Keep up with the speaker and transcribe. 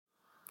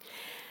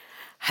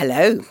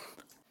Hello,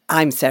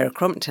 I'm Sarah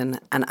Crompton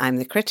and I'm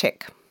the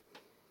critic.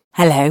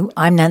 Hello,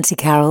 I'm Nancy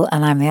Carroll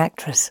and I'm the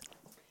actress.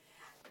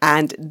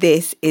 And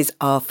this is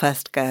our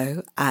first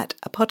go at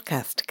a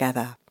podcast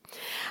together.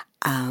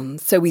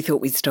 So we thought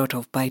we'd start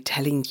off by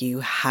telling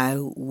you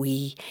how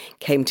we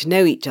came to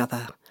know each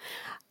other.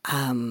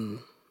 I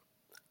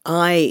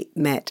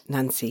met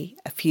Nancy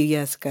a few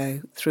years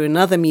ago through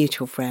another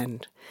mutual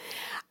friend.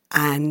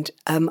 And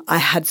I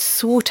had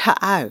sought her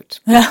out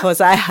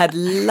because I had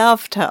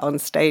loved her on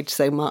stage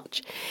so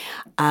much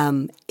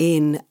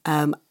in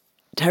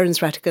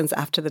Terence Rattigan's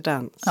After the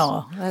Dance.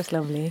 Oh, that's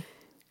lovely.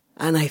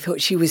 And I thought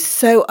she was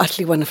so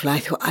utterly wonderful. I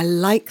thought, I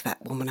like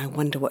that woman. I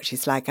wonder what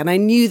she's like. And I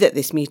knew that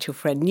this mutual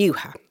friend knew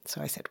her. So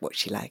I said, what's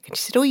she like? And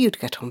she said, oh, you'd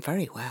get on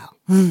very well.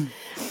 But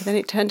then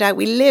it turned out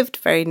we lived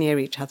very near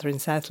each other in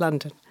South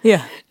London.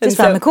 Yeah, just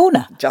round the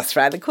corner. Just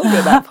round the corner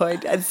at that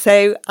point. And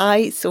so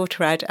I sought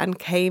her out and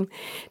came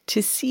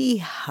to see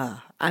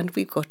her. And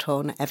we've got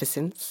on ever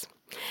since.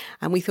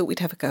 And we thought we'd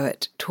have a go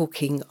at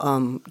talking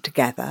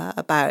together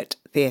about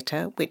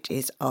theatre, which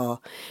is our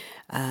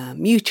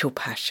mutual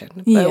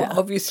passion. But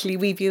obviously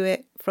we view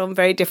it from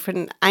very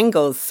different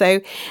angles. So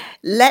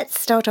let's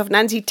start off.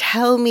 Nancy,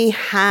 tell me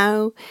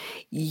how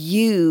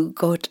you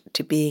got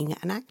to being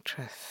an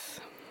actress.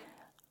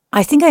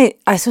 I think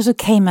I sort of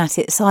came at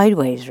it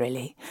sideways,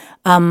 really.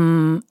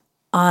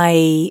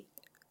 I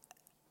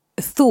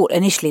thought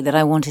initially that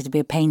I wanted to be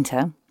a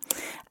painter.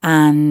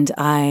 And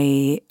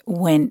I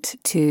went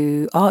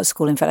to art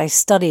school. In fact, I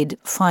studied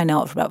fine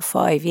art for about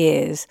 5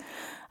 years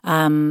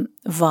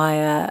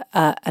via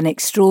an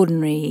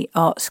extraordinary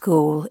art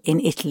school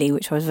in Italy,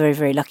 which I was very,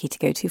 very lucky to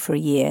go to for a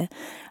year.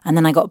 And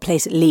then I got a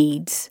place at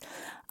Leeds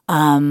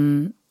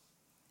where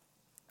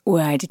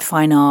I did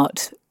fine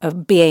art, a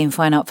BA in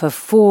fine art for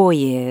 4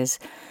 years.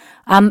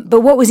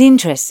 But what was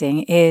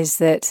interesting is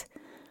that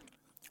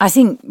I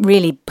think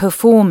really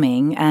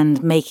performing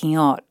and making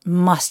art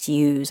must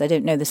use, I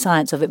don't know the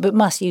science of it, but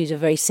must use a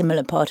very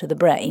similar part of the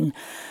brain.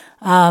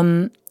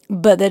 But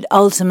that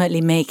ultimately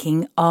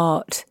making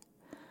art,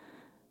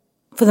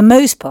 for the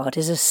most part,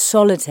 is a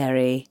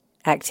solitary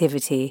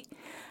activity.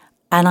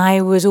 And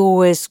I was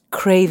always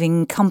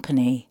craving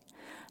company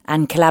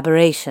and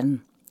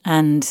collaboration.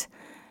 And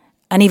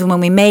even when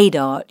we made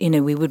art, you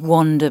know, we would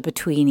wander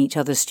between each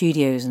other's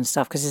studios and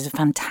stuff because there's a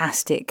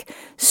fantastic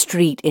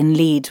street in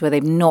Leeds where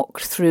they've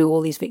knocked through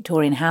all these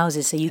Victorian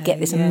houses. So you get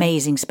this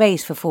amazing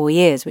space for 4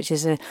 years, which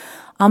is an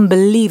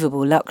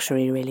unbelievable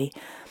luxury, really.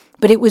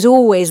 But it was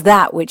always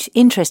that which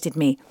interested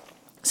me.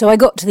 So I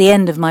got to the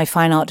end of my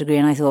fine art degree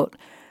and I thought,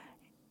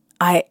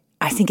 I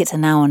think it's a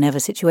now or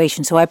never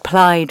situation. So I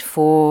applied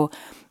for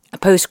a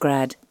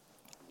postgrad.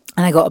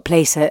 And I got a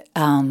place at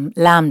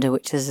LAMDA,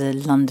 which is a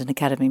London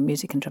Academy of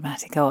Music and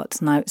Dramatic Arts.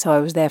 And so I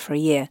was there for a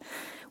year,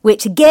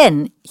 which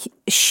again,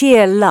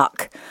 sheer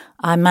luck,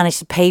 I managed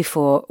to pay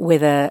for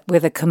with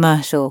a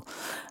commercial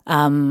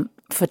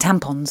for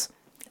tampons.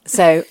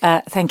 So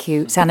thank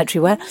you,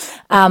 sanitary wear.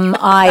 And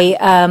I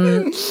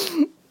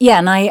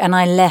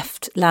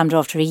left LAMDA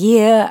after a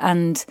year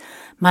and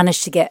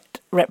managed to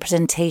get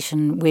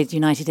representation with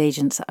United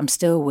Agents that I'm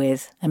still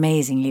with,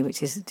 amazingly,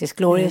 which is just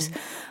glorious.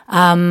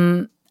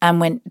 And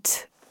I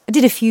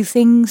did a few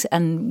things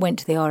and went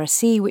to the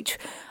RSC, which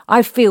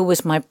I feel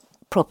was my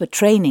proper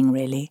training,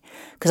 really,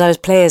 because I was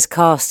players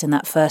cast in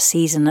that first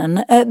season.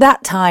 And at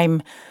that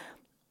time,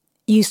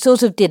 you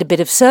sort of did a bit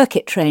of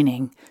circuit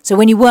training. So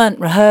when you weren't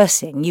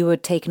rehearsing, you were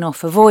taken off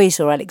for Voice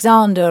or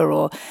Alexander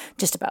or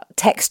just about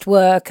text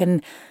work.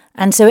 And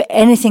so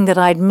anything that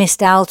I'd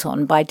missed out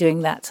on by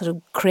doing that sort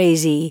of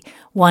crazy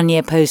 1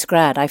 year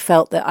postgrad, I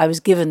felt that I was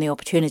given the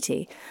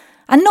opportunity.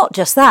 And not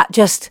just that,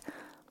 just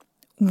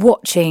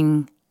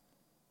watching,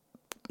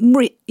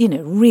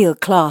 real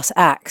class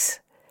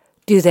acts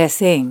do their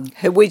thing.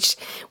 Which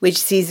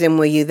season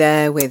were you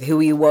there with? Who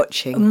were you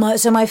watching?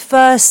 My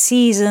first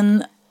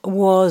season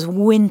was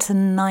winter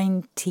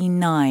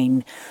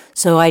 99.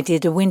 So I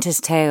did A Winter's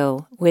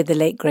Tale with the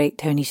late, great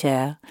Tony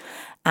Sher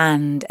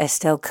and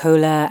Estelle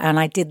Kohler. And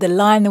I did The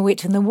Lion, the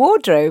Witch and the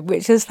Wardrobe,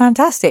 which was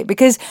fantastic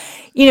because,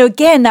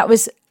 again, that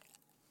was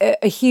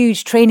a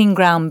huge training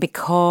ground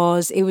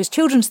because it was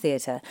children's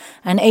theatre.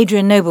 And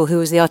Adrian Noble, who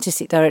was the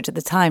artistic director at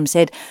the time,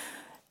 said,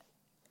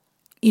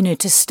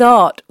 to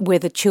start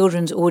with a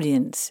children's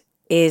audience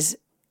is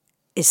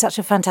such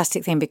a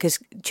fantastic thing because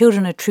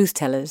children are truth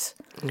tellers.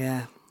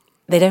 Yeah.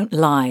 They don't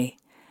lie.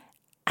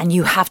 And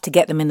you have to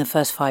get them in the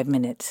first 5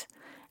 minutes.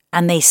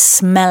 And they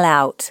smell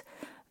out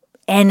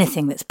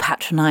anything that's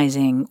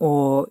patronising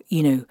or,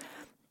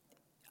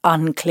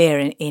 unclear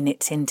in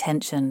its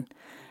intention.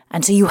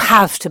 And so you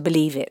have to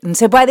believe it. And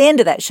so by the end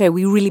of that show,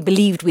 we really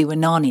believed we were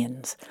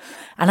Narnians.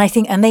 And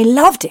they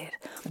loved it.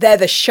 They're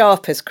the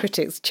sharpest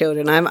critics,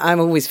 children. I'm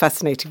always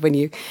fascinated when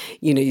you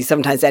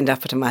sometimes end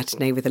up at a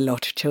matinee with a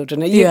lot of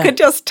children. And you could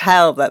just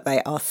tell that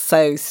they are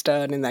so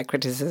stern in their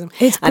criticism.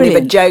 It's brilliant.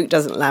 And if a joke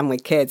doesn't land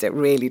with kids, it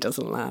really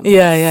doesn't land.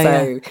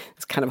 So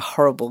it's kind of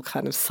horrible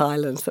kind of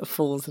silence that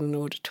falls in an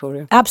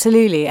auditorium.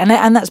 Absolutely.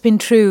 And that's been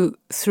true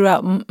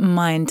throughout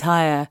my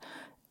entire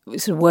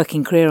sort of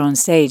working career on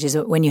stage is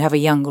that when you have a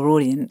younger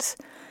audience,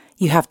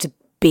 you have to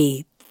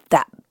be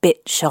that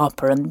bit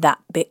sharper and that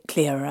bit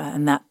clearer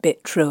and that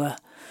bit truer.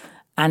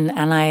 And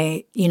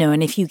I,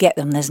 and if you get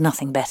them, there's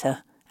nothing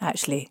better,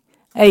 actually.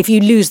 If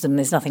you lose them,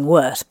 there's nothing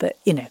worse, but,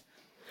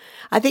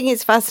 I think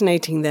it's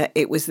fascinating that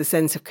it was the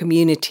sense of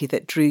community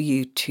that drew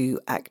you to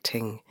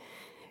acting,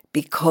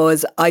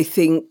 because I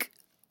think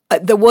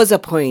there was a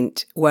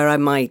point where I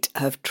might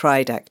have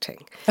tried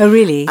acting. Oh,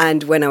 really?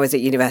 And when I was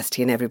at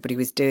university and everybody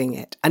was doing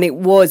it. And it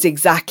was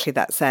exactly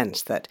that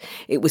sense that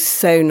it was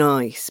so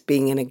nice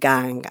being in a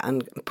gang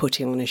and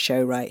putting on a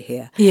show right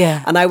here.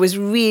 Yeah. And I was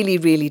really,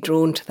 really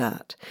drawn to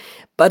that.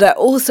 But I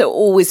also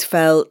always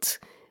felt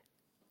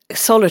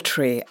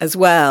solitary as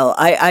well.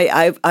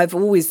 I've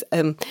always,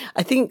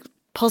 I think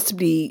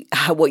possibly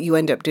what you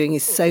end up doing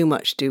is so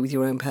much to do with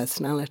your own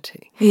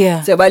personality.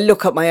 Yeah. So if I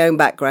look at my own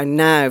background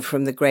now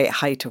from the great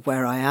height of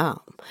where I am,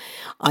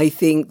 I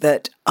think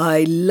that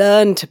I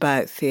learned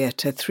about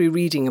theatre through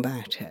reading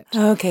about it.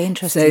 Okay,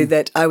 interesting. So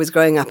that I was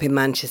growing up in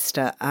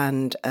Manchester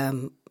and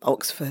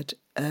Oxford,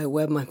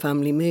 where my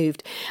family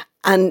moved.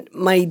 And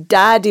my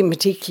dad in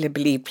particular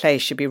believed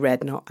plays should be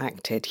read, not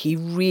acted. He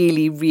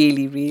really,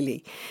 really,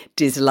 really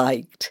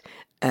disliked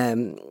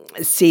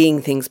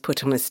seeing things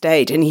put on a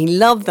stage, and he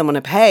loved them on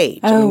a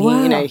page. Oh,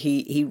 wow.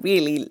 He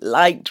really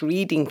liked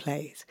reading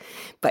plays,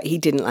 but he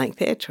didn't like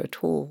theatre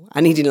at all,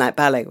 and he didn't like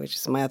ballet, which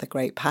is my other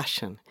great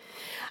passion.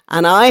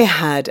 And I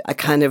had a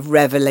kind of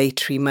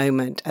revelatory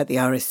moment at the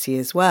RSC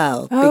as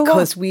well,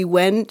 because we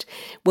went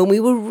when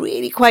we were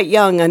really quite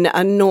young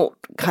and not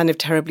kind of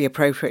terribly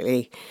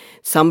appropriately.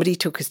 Somebody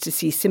took us to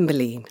see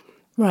Cymbeline.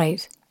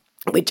 Right.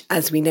 Which,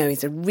 as we know,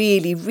 is a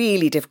really,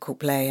 really difficult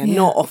play and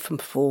not often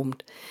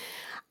performed.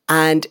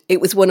 And it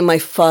was one of my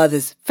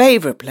father's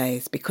favourite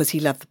plays because he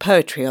loved the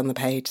poetry on the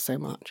page so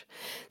much.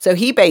 So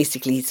he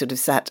basically sort of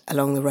sat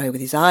along the row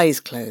with his eyes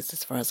closed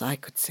as far as I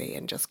could see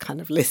and just kind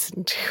of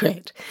listened to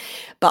it.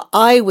 But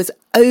I was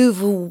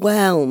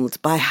overwhelmed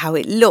by how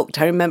it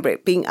looked. I remember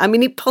it being,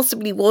 it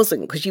possibly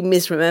wasn't because you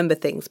misremember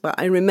things, but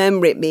I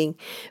remember it being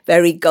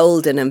very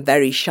golden and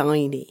very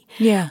shiny.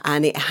 Yeah.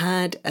 And it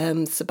had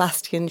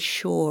Sebastian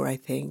Shaw, I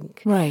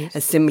think, right,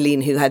 as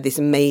Cymbeline, who had this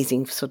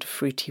amazing sort of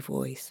fruity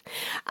voice.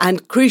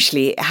 And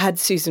crucially, it had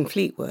Susan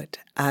Fleetwood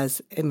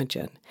as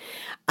Imogen.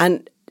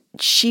 And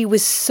she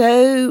was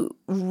so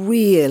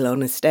real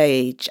on a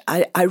stage.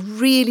 I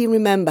really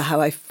remember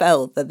how I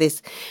felt that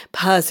this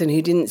person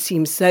who didn't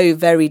seem so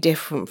very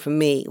different from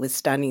me was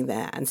standing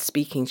there and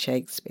speaking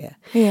Shakespeare.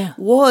 Yeah.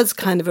 Was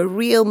kind of a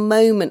real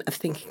moment of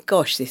thinking,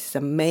 gosh, this is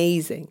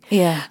amazing.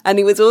 Yeah. And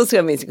it was also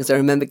amazing because I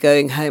remember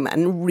going home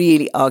and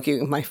really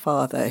arguing with my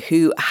father,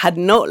 who had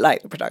not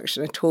liked the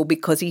production at all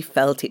because he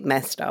felt it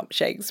messed up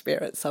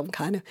Shakespeare at some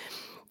kind of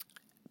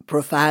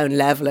profound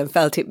level and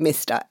felt it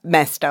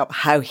messed up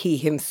how he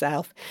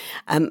himself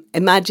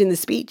imagined the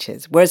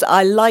speeches, whereas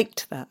I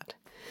liked that.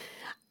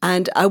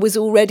 And I was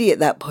already at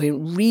that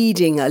point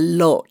reading a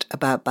lot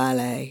about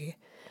ballet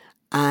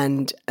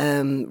and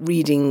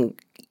reading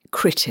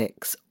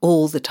critics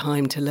all the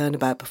time to learn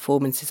about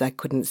performances I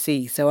couldn't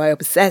see. So I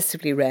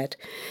obsessively read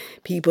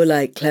people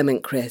like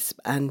Clement Crisp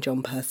and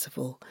John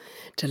Percival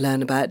to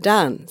learn about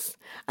dance.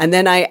 And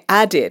then I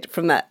added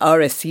from that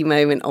RSC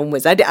moment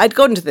onwards. I'd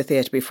gone to the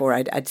theatre before.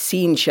 I'd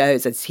seen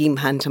shows, I'd seen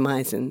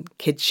pantomimes and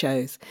kids'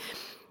 shows.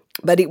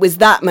 But it was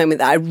that moment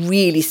that I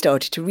really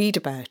started to read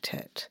about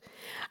it.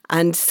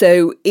 And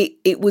so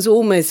it was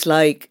almost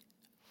like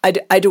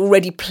I'd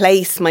already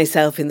placed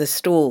myself in the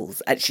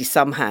stalls, actually,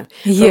 somehow.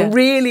 Yeah. But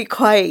really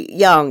quite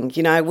young.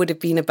 I would have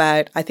been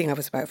I think I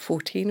was about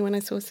 14 when I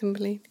saw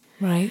Cymbeline.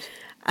 Right.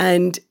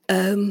 And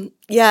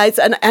it's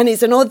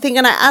an odd thing.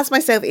 And I asked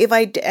myself if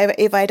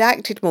I'd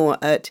acted more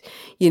at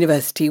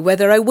university,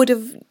 whether I would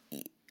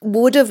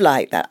have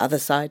liked that other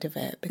side of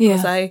it.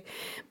 Because I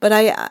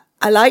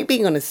like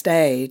being on a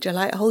stage. I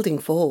like holding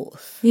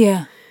forth.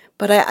 Yeah.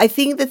 But I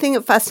think the thing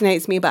that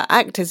fascinates me about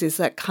actors is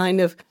that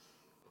kind of,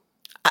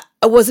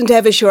 I wasn't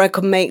ever sure I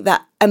could make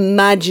that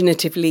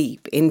imaginative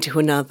leap into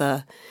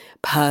another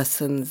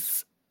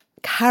person's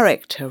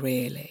character,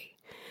 really.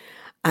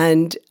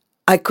 And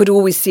I could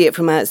always see it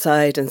from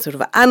outside and sort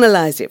of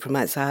analyse it from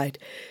outside,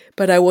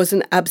 but I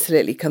wasn't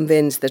absolutely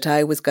convinced that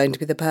I was going to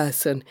be the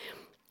person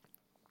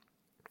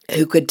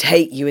who could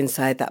take you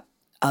inside that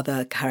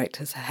other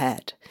character's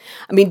head.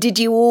 Did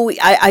you always...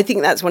 I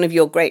think that's one of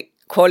your great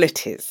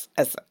qualities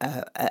as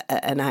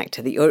an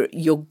actor, that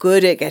you're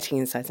good at getting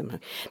inside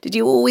someone. Did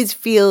you always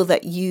feel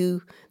that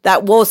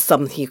that was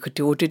something you could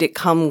do, or did it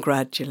come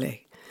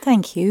gradually?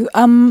 Thank you.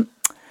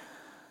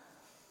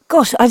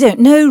 Gosh, I don't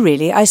know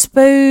really. I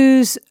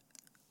suppose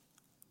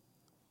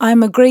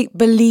I'm a great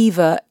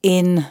believer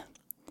in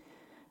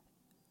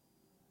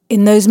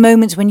those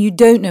moments when you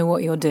don't know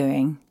what you're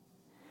doing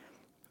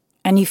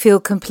and you feel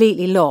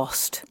completely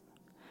lost.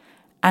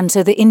 And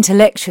so that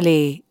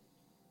intellectually,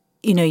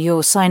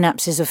 your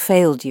synapses have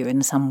failed you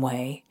in some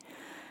way.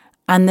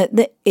 And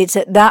that it's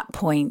at that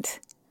point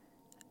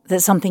that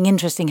something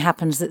interesting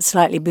happens that's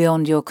slightly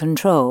beyond your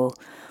control.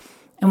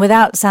 And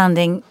without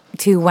sounding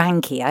too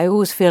wanky. I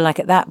always feel like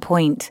at that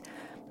point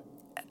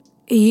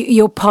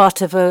you're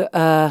part of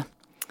a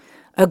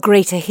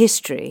greater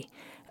history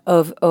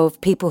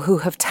of people who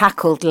have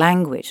tackled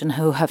language and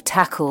who have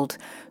tackled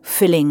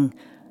filling,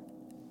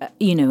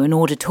 an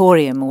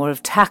auditorium, or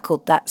have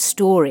tackled that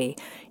story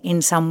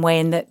in some way,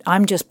 and that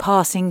I'm just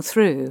passing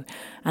through,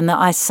 and that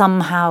I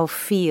somehow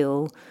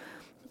feel,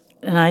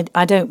 and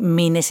I don't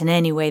mean this in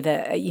any way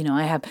that,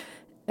 I have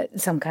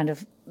some kind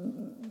of,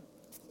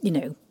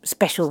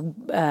 special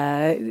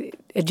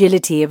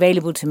agility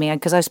available to me,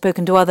 because I've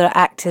spoken to other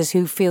actors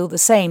who feel the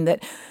same,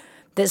 that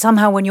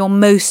somehow when you're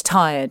most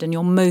tired and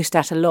you're most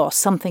at a loss,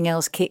 something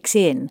else kicks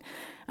in.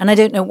 And I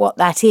don't know what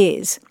that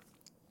is.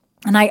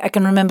 And I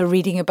can remember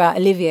reading about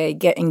Olivier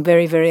getting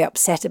very, very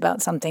upset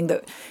about something,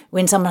 that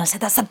when someone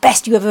said, "That's the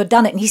best you've ever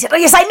done it," and he said, "Oh,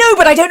 yes, I know,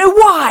 but I don't know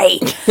why."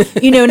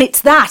 And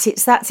it's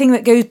that thing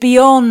that goes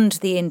beyond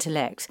the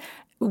intellect,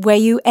 where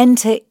you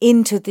enter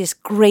into this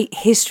great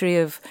history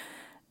of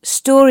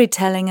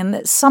storytelling, and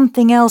that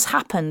something else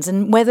happens.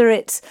 And whether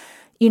it's,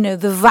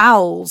 the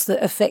vowels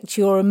that affect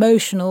your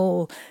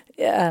emotional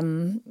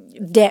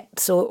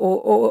depths,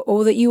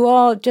 or that you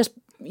are just...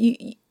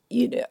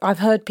 I've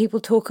heard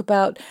people talk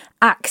about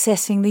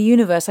accessing the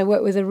universe. I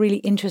work with a really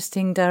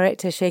interesting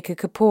director, Shekhar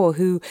Kapoor,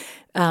 who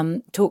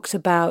talks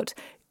about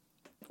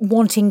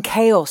wanting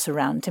chaos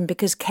around him,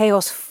 because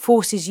chaos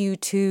forces you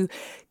to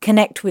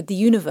connect with the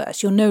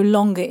universe. You're no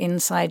longer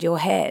inside your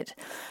head.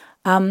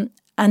 And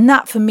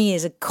that for me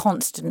is a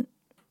constant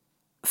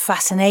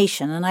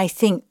fascination. And I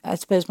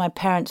suppose my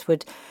parents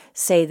would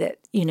say that,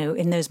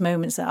 in those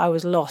moments that I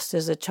was lost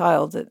as a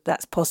child,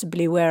 that's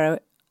possibly where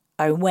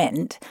I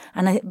went.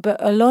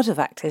 But a lot of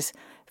actors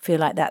feel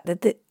like that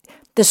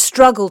the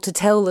struggle to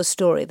tell the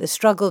story, the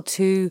struggle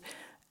to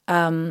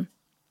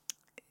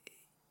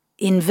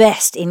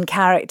invest in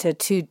character,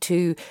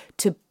 to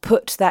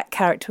put that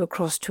character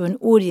across to an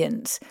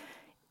audience,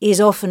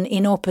 is often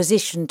in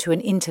opposition to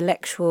an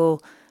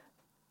intellectual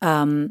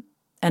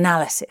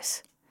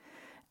analysis.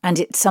 And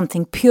it's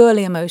something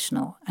purely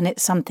emotional, and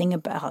it's something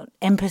about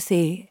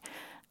empathy,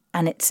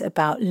 and it's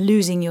about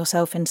losing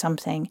yourself in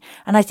something.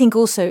 And I think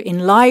also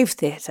in live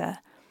theatre,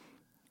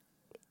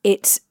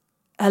 it's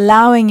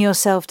allowing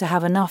yourself to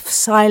have enough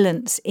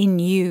silence in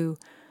you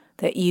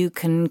that you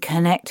can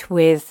connect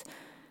with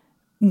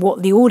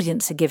what the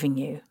audience are giving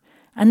you.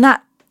 And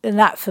that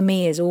for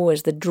me is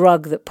always the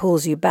drug that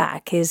pulls you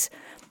back, is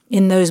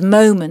in those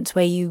moments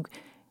where you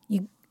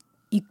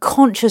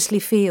consciously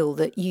feel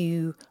that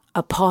you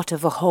are part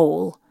of a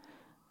whole,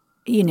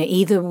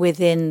 either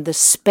within the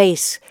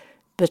space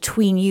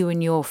between you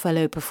and your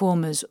fellow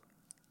performers,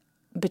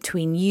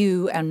 between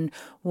you and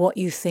what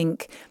you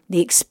think the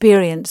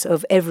experience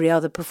of every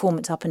other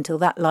performance up until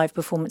that live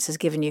performance has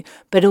given you,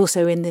 but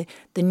also in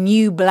the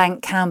new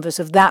blank canvas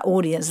of that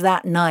audience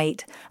that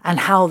night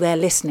and how they're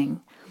listening.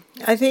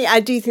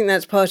 I do think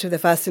that's part of the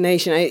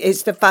fascination.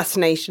 It's the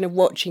fascination of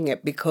watching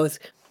it, because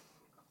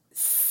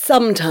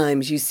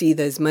sometimes you see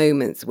those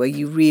moments where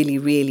you really,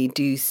 really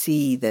do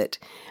see that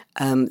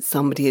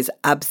somebody has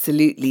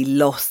absolutely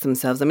lost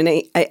themselves. I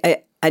mean,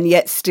 and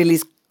yet still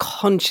is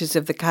conscious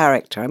of the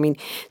character. I mean,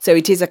 so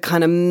it is a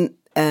kind of,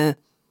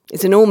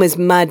 it's an almost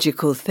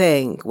magical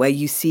thing where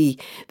you see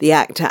the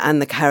actor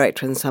and the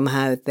character, and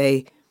somehow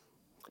they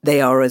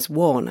are as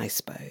one, I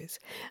suppose.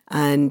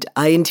 And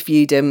I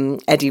interviewed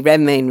Eddie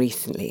Redmayne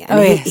recently,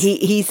 and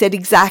he said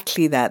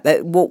exactly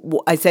that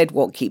what I said,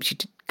 what keeps you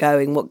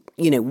going,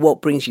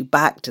 what brings you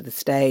back to the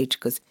stage,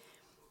 because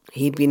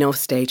he'd been off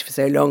stage for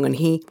so long, and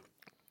he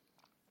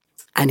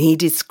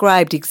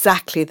described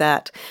exactly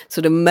that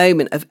sort of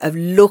moment of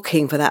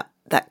looking for that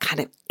kind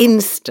of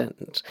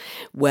instant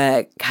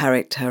where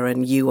character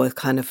and you are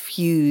kind of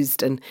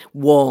fused and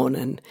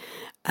one,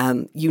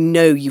 and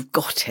you've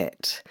got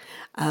it.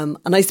 And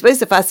I suppose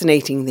the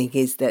fascinating thing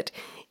is that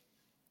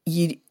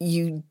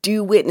you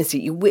do witness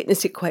it. You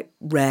witness it quite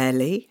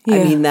rarely. Yeah.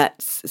 I mean,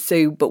 that's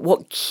so. But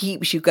what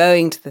keeps you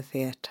going to the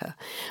theatre,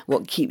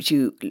 what keeps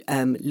you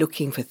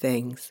looking for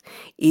things,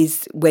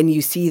 is when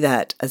you see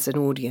that as an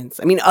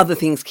audience. I mean, other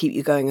things keep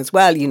you going as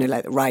well.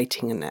 Like the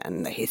writing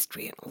and the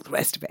history and all the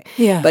rest of it.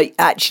 Yeah. But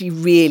actually,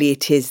 really,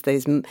 it is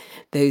those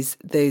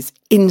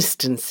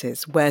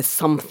instances where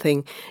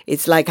something.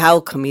 It's like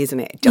alchemy, isn't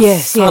it?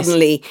 Just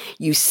suddenly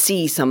you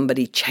see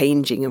somebody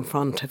changing in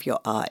front of your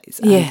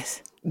eyes.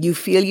 Yes. You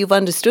feel you've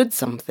understood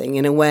something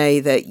in a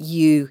way that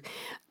you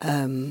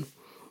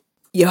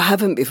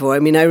haven't before. I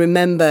mean, I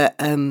remember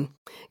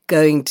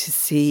going to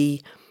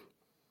see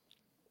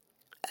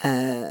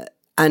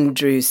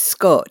Andrew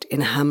Scott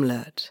in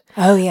Hamlet.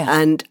 Oh, yeah.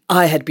 And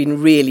I had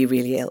been really,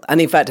 really ill.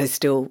 And in fact, I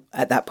still,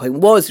 at that point,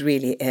 was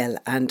really ill.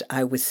 And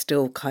I was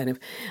still kind of...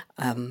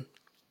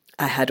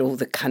 I had all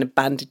the kind of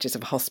bandages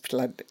of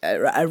hospital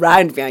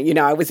around me.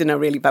 I was in a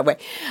really bad way.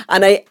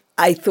 And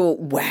I thought,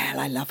 well,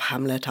 I love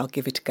Hamlet. I'll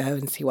give it a go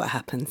and see what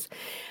happens.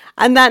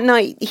 And that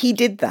night he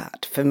did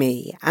that for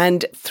me.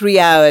 And 3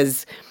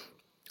 hours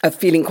of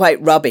feeling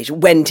quite rubbish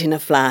went in a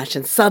flash,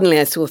 and suddenly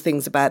I saw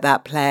things about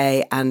that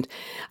play, and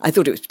I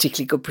thought it was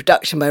particularly good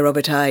production by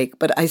Robert Icke,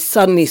 but I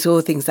suddenly saw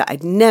things that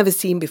I'd never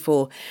seen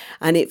before,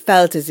 and it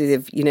felt as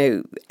if,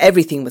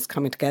 everything was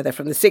coming together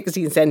from the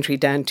 16th century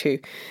down to,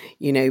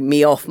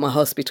 me off my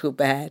hospital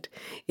bed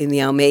in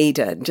the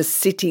Almeida, and just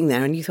sitting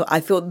there, and I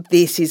thought,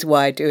 this is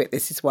why I do it,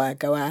 this is why I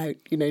go out,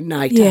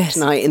 night after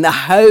night, in the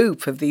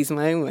hope of these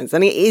moments,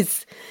 and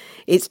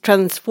it's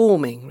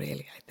transforming,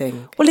 really, I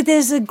think. Well,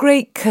 there's a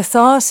great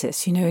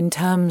catharsis, in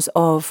terms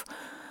of,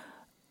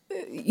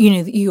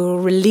 your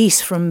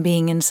release from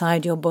being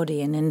inside your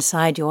body and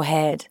inside your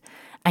head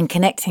and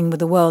connecting with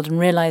the world and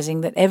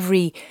realizing that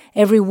every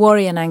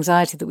worry and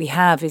anxiety that we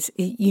have is,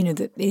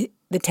 that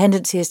the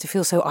tendency is to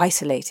feel so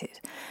isolated.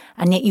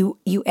 And yet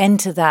you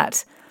enter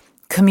that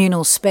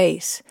communal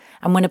space.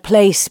 And when a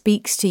play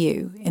speaks to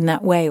you in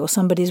that way, or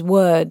somebody's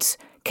words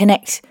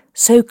connect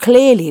so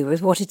clearly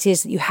with what it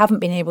is that you haven't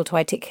been able to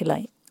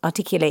articulate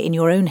in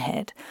your own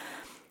head,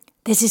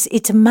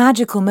 it's a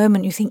magical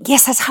moment. You think,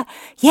 yes,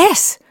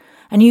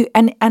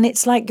 and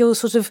it's like you're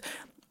sort of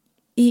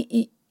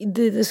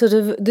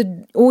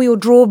all your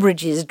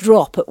drawbridges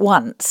drop at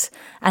once,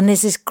 and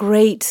there's this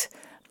great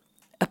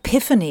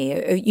epiphany,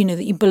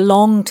 that you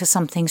belong to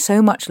something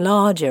so much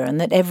larger, and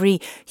that every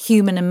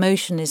human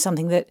emotion is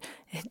something that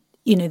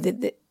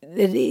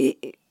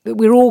that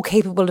we're all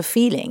capable of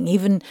feeling,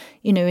 even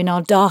in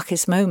our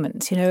darkest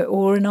moments,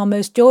 or in our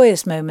most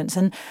joyous moments,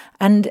 and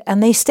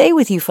they stay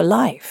with you for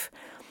life,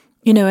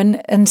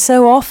 and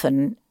so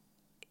often,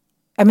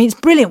 I mean, it's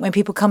brilliant when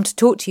people come to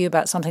talk to you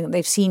about something that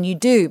they've seen you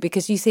do,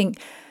 because you think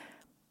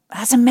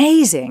that's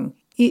amazing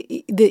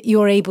that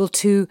you're able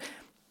to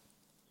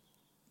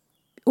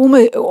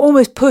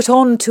almost put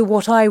on to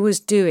what I was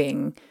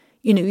doing.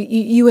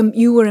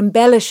 You were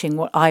embellishing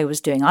what I was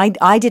doing.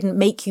 I didn't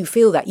make you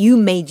feel that. You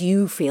made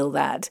you feel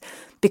that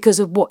because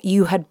of what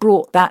you had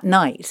brought that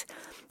night.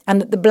 And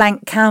that the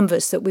blank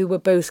canvas that we were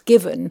both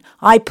given,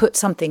 I put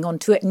something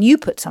onto it and you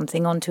put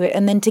something onto it.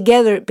 And then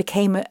together it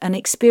became an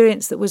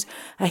experience that was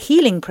a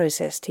healing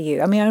process to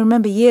you. I mean, I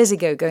remember years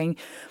ago going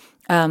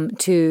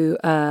to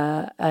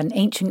an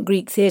ancient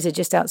Greek theatre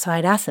just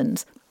outside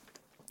Athens.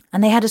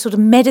 And they had a sort of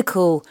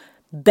medical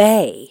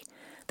bay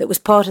that was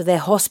part of their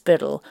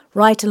hospital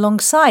right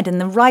alongside. And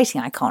the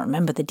writing, I can't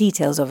remember the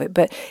details of it,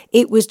 but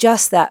it was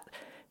just that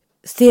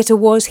theatre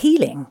was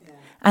healing. Yeah.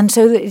 And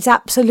so it's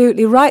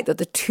absolutely right that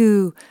the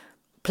two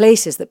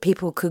places that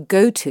people could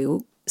go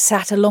to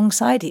sat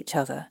alongside each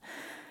other.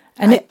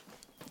 And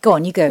go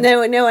on, you go.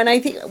 No, and I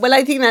think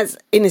that's,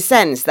 in a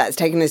sense, that's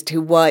taken us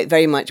to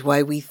very much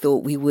why we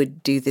thought we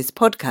would do this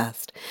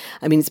podcast.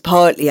 I mean, it's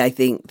partly, I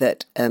think,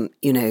 that,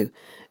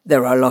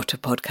 there are a lot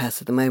of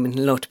podcasts at the moment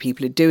and a lot of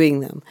people are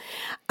doing them.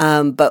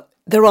 But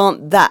there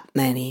aren't that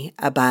many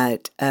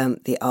about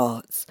the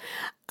arts.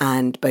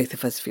 And both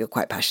of us feel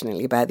quite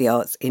passionately about the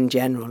arts in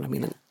general. I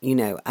mean,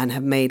 and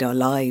have made our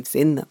lives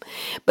in them.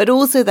 But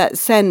also that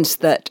sense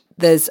that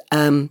there's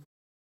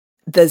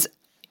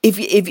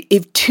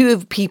if two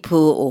of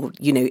people, or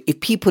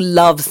if people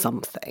love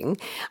something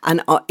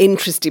and are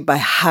interested by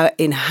how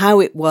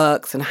it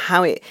works and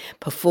how it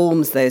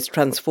performs those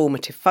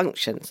transformative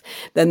functions,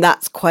 then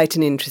that's quite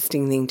an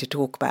interesting thing to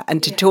talk about,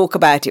 and to talk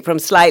about it from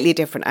slightly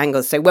different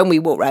angles. So when we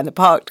walk around the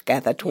park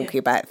together talking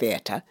about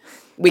theatre,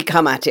 we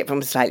come at it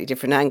from slightly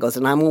different angles,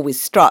 and I'm always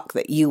struck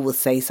that you will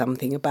say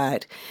something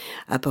about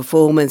a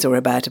performance or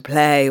about a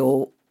play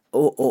or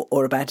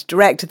about a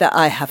director that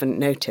I haven't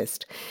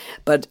noticed,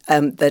 but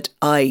that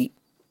I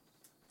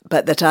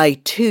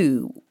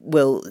too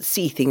will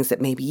see things that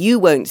maybe you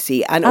won't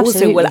see, and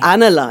Absolutely. Also will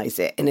analyse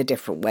it in a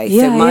different way.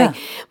 So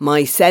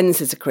my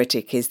sense as a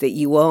critic is that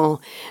you are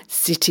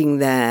sitting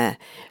there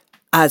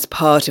as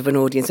part of an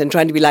audience and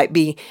trying to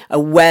be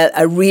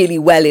a really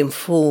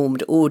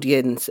well-informed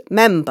audience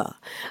member,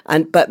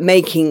 but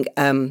making,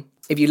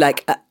 if you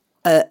like,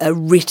 a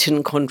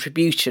written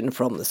contribution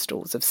from the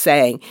stalls of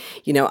saying,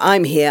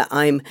 I'm here,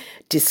 I'm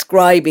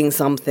describing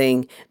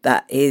something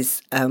that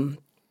is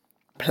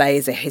play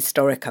is a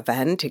historic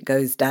event. It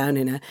goes down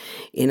in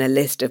a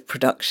list of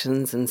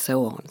productions and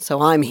so on.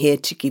 So I'm here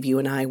to give you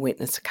an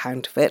eyewitness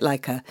account of it,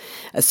 like a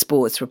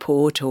sports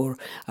report or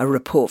a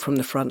report from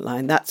the front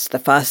line. That's the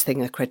first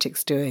thing a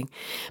critic's doing.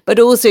 But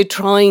also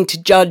trying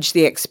to judge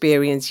the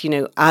experience,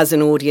 as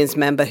an audience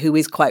member who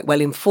is quite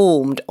well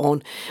informed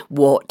on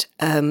what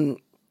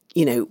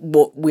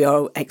we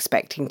are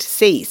expecting to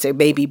see. So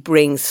maybe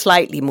bring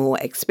slightly more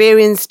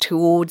experience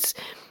towards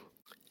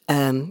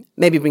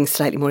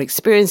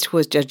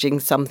judging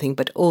something,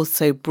 but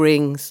also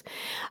brings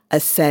a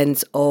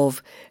sense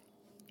of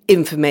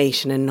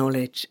information and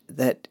knowledge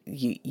that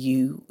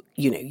you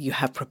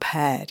have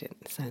prepared, in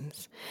a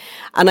sense.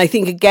 And I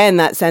think, again,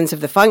 that sense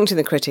of the function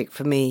of the critic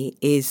for me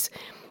is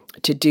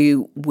to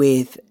do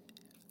with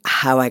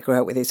how I grew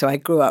up with it. So I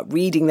grew up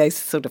reading those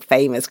sort of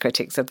famous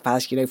critics of the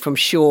past, from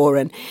Shaw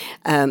and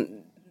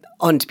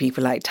on to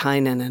people like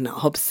Tynan and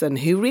Hobson,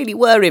 who really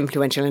were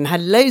influential and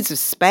had loads of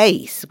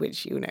space,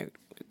 which,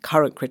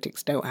 current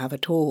critics don't have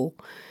at all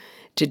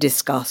to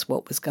discuss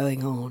what was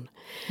going on.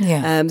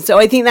 Yeah. So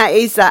I think that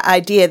is that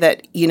idea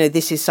that,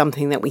 this is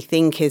something that we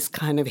think is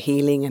kind of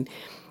healing and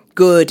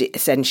good,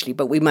 essentially,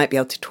 but we might be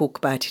able to talk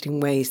about it in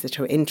ways that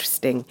are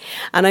interesting.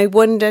 And I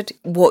wondered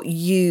what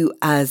you,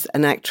 as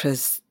an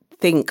actress,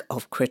 think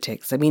of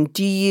critics. I mean,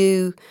 do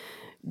you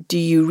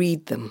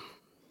read them?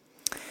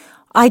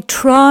 I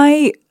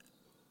try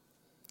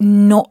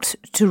not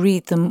to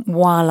read them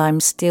while I'm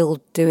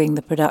still doing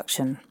the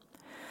production.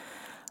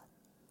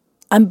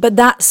 But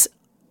that's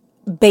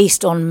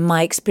based on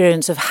my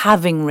experience of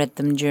having read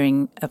them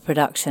during a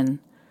production.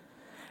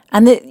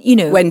 And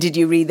when did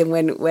you read them?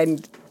 When?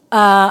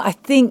 I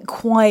think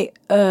quite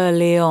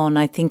early on.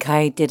 I think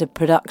I did a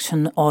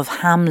production of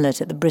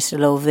Hamlet at the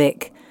Bristol Old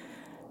Vic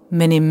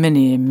many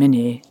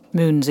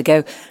moons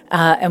ago,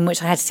 in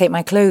which I had to take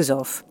my clothes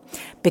off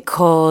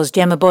because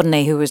Gemma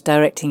Bodney, who was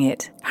directing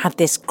it, had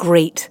this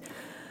great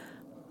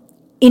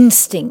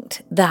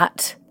instinct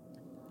that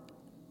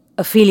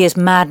Ophelia's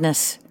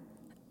madness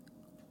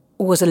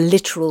was a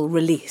literal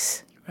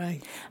release.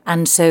 Right.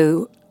 And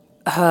so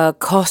her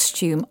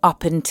costume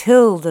up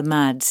until the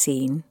mad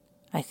scene,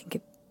 I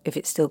think if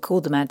it's still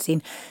called the mad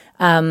scene,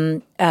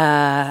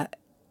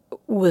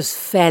 was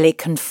fairly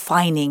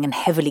confining and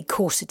heavily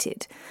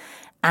corseted.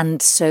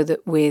 And so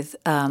that with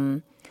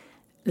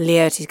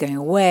Laertes going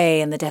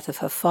away and the death of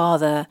her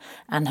father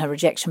and her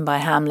rejection by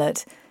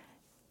Hamlet,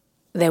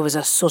 there was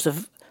a sort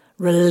of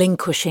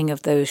relinquishing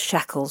of those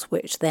shackles,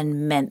 which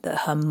then meant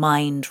that her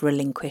mind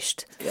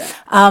relinquished. Yeah.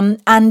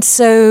 And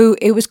so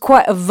it was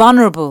quite a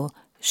vulnerable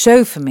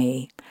show for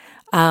me,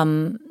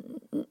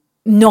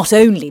 not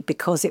only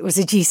because it was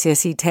a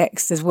GCSE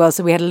text as well,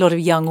 so we had a lot of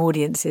young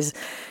audiences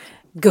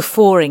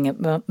guffawing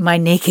at my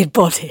naked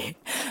body.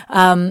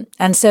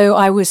 And so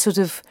I was sort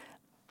of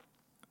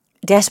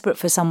desperate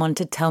for someone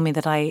to tell me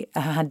that I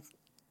had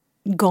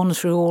gone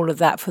through all of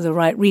that for the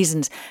right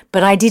reasons,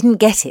 but I didn't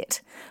get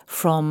it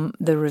from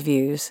the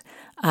reviews.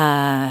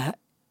 It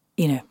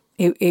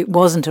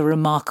wasn't a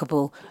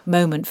remarkable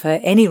moment for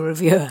any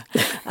reviewer.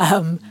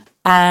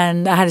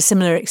 And I had a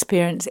similar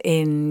experience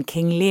in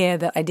King Lear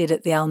that I did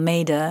at the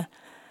Almeida,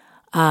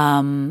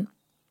 where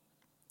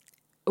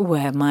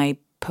my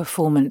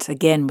performance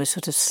again was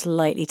sort of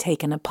slightly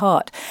taken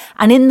apart.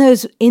 And in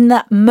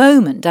that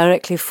moment,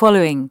 directly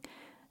following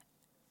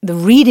the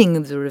reading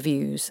of the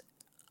reviews,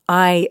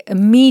 I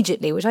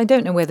immediately, which I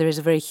don't know whether is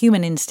a very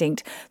human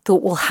instinct,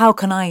 thought, well, how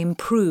can I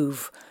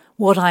improve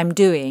what I'm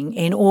doing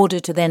in order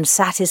to then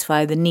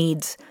satisfy the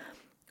needs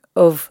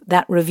of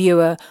that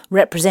reviewer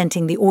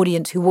representing the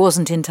audience who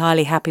wasn't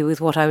entirely happy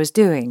with what I was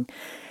doing.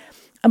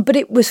 But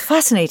it was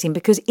fascinating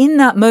because in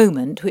that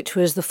moment, which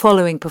was the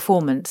following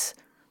performance,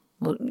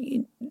 well,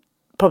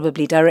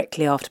 probably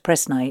directly after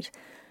press night,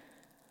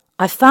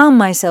 I found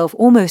myself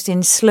almost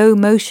in slow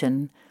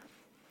motion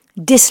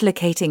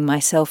dislocating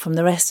myself from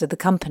the rest of the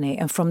company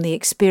and from the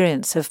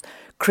experience of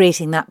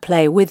creating that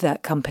play with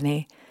that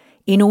company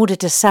in order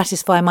to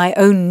satisfy my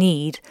own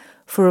need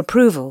for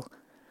approval.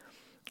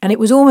 And it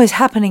was almost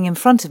happening in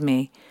front of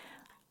me.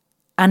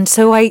 And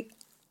so I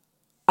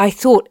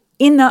thought,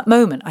 in that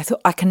moment,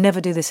 I can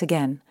never do this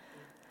again.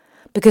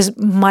 Because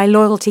my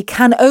loyalty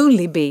can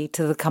only be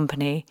to the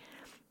company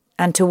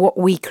and to what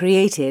we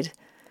created.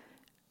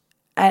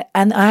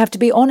 And I have to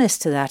be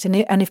honest to that.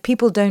 And if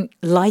people don't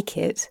like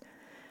it,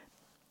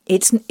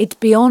 it's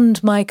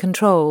beyond my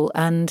control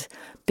and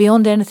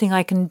beyond anything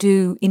I can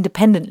do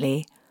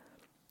independently.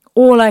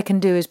 All I can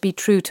do is be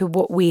true to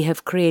what we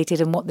have created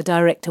and what the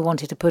director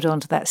wanted to put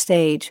onto that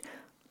stage.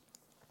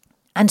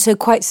 And so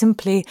quite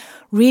simply,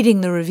 reading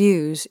the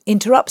reviews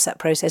interrupts that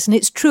process. And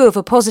it's true of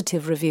a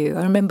positive review.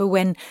 I remember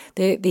when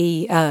the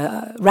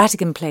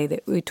Rattigan play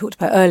that we talked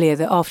about earlier,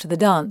 the After the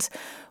Dance,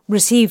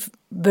 received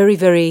very,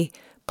 very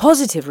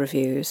positive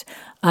reviews.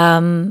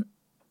 And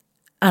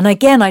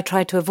again, I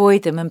tried to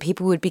avoid them, and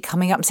people would be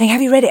coming up and saying,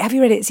 have you read it? Have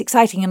you read it? It's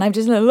exciting. And I'm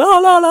just like, la,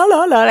 la, la,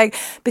 la, la.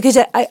 Because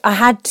I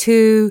had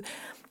to,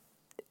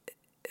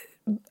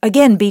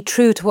 again, be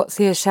true to what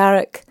Thea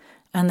Sharrock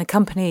and the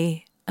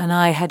company and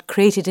I had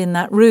created in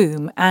that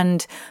room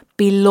and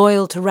be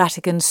loyal to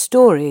Rattigan's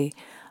story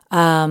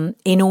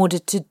in order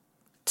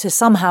to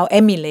somehow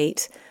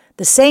emulate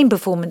the same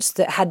performance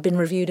that had been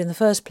reviewed in the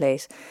first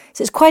place.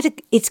 So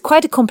it's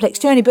quite a complex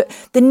journey, but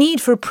the need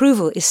for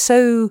approval is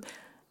so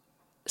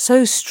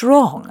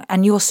strong,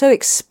 and you're so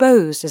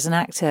exposed as an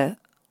actor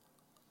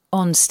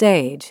on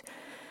stage.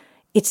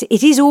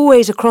 It is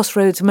always a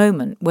crossroads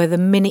moment where the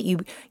minute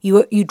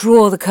you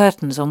draw the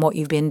curtains on what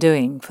you've been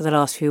doing for the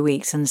last few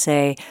weeks and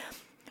say,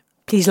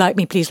 please like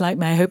me,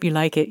 I hope you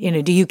like it.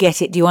 Do you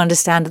get it? Do you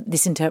understand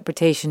this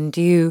interpretation?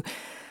 Do you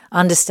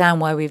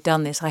understand why we've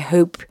done this? I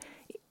hope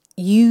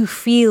you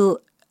feel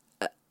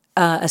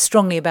as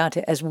strongly about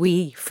it as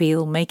we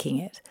feel making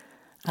it.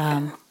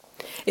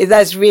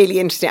 That's really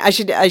interesting.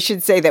 I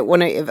should say that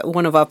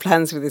one of our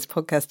plans with this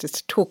podcast is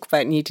to talk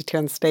about nudity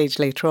on stage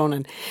later on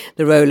and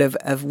the role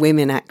of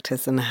women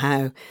actors and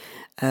how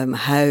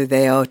how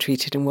they are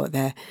treated and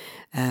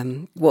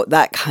what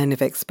that kind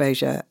of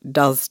exposure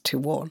does to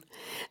one.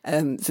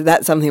 So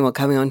that's something we're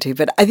coming on to.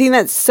 But I think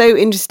that's so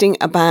interesting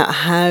about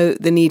how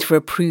the need for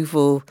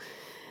approval,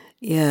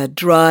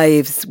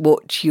 drives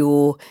what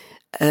your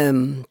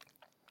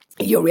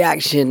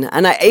reaction.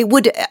 And it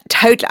would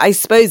totally, I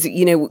suppose,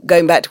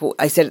 going back to what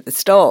I said at the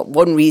start,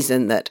 one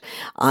reason that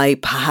I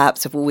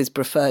perhaps have always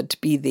preferred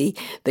to be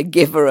the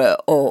giver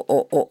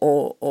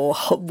or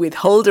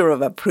withholder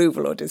of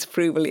approval or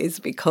disapproval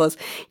is because,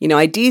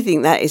 I do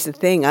think that is the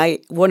thing.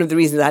 One of the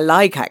reasons I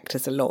like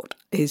actors a lot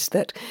is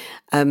that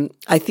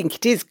I think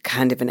it is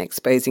kind of an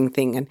exposing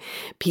thing, and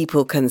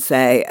people can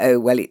say, oh,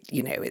 well,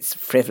 it's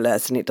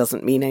frivolous and it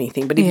doesn't mean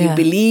anything. But if you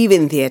believe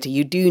in theatre,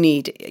 you do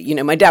need,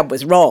 my dad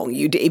was wrong.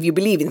 If you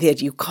believe in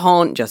theatre, you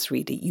can't just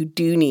read it. You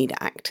do need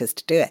actors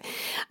to do it.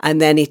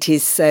 And then it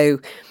is so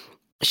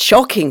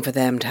shocking for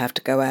them to have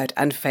to go out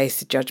and face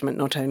the judgment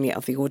not only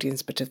of the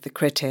audience but of the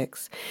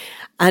critics.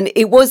 And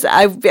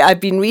I've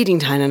been reading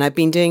Tynan, and I've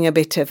been doing a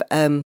bit of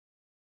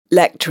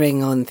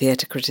lecturing on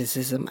theatre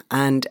criticism,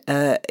 and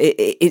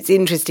it's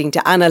interesting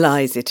to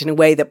analyse it in a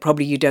way that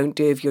probably you don't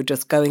do if you're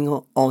just going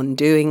on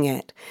doing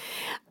it.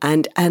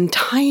 And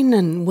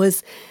Tynan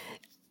was,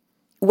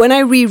 when I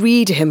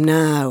reread him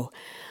now,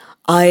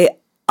 I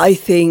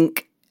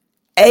think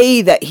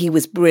that he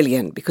was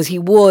brilliant because he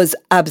was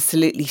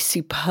absolutely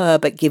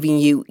superb at giving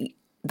you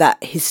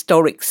that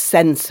historic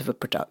sense of a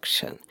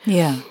production,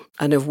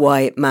 and of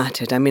why it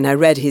mattered. I mean, I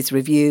read his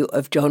review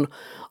of John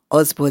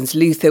Osborne's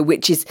Luther,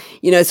 which is,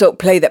 a sort of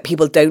play that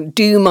people don't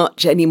do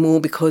much anymore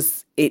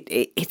because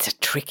it's a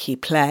tricky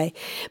play.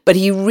 But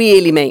he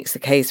really makes the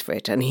case for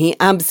it, and he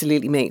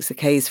absolutely makes the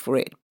case for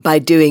it by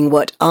doing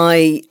what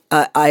I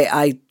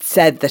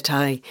said that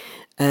I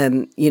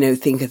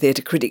think a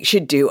theatre critic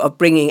should do, of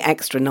bringing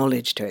extra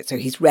knowledge to it. So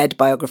he's read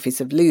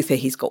biographies of Luther.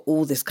 He's got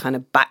all this kind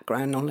of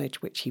background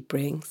knowledge which he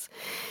brings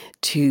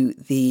to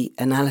the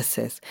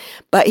analysis.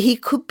 But he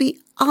could be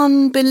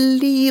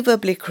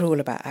unbelievably cruel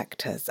about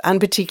actors, and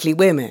particularly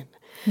women.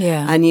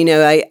 Yeah. And,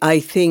 I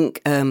think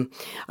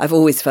I've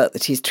always felt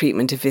that his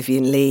treatment of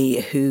Vivien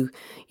Leigh, who,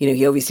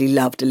 he obviously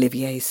loved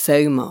Olivier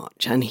so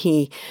much, and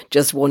he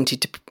just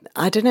wanted to,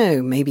 I don't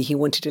know, maybe he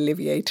wanted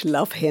Olivier to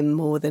love him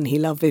more than he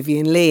loved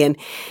Vivien Leigh. And,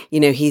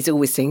 he's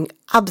always saying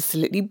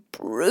absolutely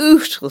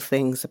brutal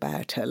things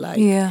about her, like,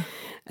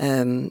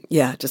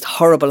 just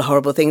horrible,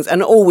 horrible things.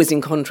 And always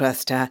in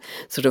contrast to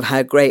sort of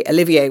how great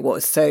Olivier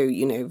was. So,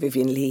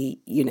 Vivien Leigh,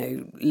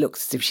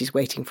 looks as if she's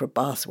waiting for a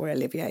bus, where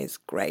Olivier is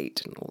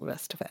great and all the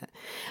rest of it.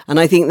 And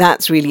I think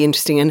that's really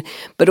interesting.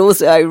 But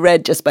also I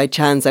read, just by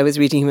chance, I was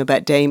reading him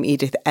about Dame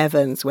Edith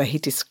Evans, where he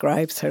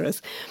describes her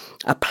as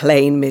a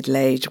plain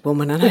middle-aged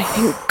woman. And I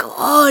think,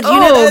 God,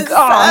 that's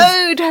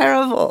so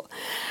terrible.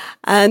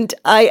 And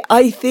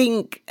I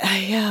think,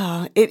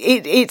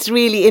 it's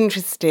really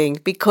interesting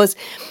because,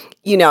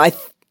 I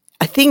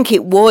think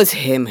it was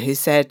him who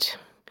said,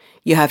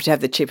 you have to have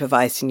the chip of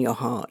ice in your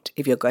heart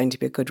if you're going to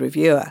be a good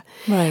reviewer.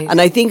 Right.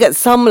 And I think at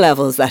some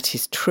levels that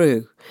is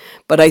true.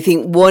 But I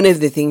think one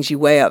of the things you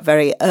weigh up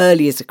very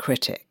early as a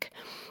critic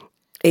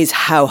is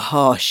how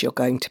harsh you're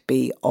going to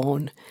be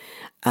on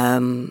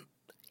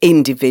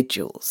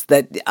individuals.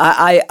 That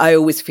I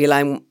always feel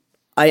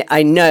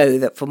I know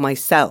that for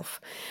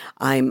myself,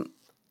 I'm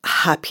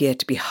happier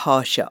to be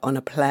harsher on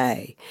a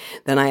play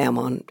than I am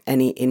on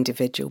any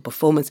individual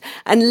performance,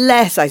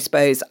 unless I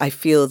suppose I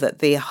feel that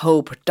the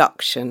whole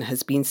production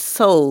has been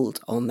sold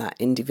on that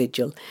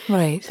individual.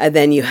 Right. And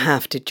then you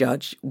have to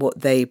judge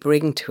what they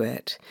bring to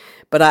it.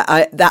 But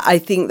I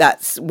think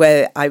that's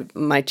where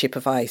my chip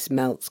of ice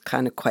melts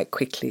kind of quite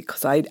quickly,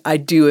 because I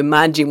do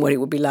imagine what it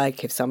would be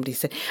like if somebody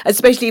said,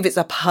 especially if it's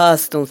a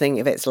personal thing,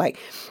 if it's like,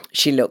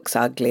 she looks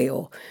ugly,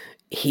 or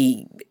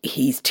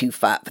he's too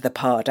fat for the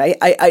part.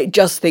 I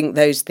just think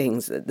those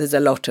things, there's a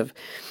lot of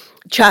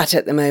chat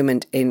at the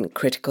moment in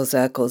critical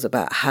circles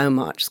about how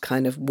much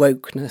kind of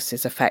wokeness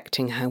is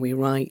affecting how we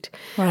write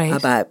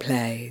about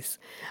plays.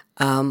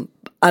 And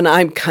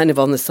I'm kind of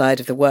on the side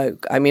of the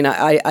woke. I mean,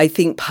 I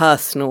think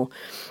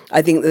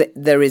that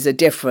there is a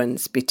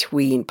difference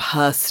between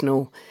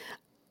personal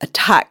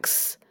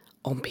attacks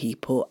on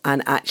people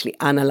and actually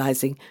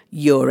analysing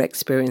your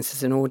experience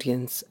as an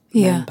audience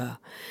member.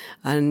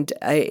 And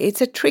it's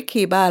a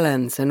tricky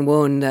balance, and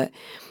one that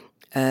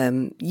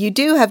you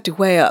do have to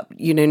weigh up,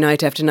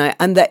 night after night.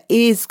 And there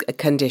is a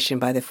condition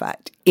by the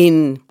fact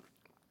in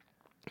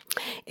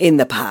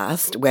the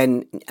past,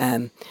 when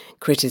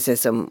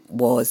criticism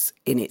was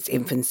in its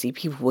infancy,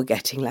 people were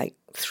getting like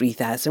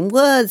 3,000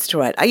 words to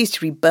write. I used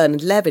to read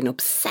Bernard Levin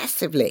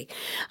obsessively,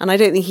 and I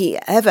don't think he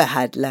ever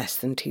had less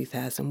than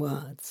 2,000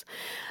 words.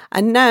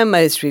 And now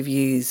most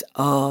reviews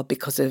are,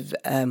 because of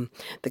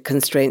the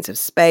constraints of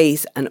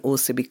space, and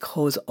also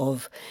because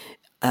of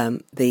a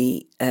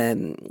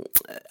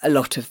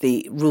lot of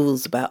the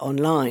rules about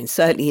online,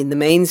 certainly in the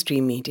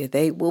mainstream media,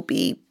 they will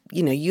be,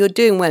 you're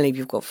doing well if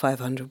you've got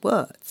 500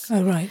 words.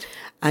 Oh, right.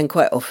 And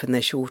quite often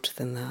they're shorter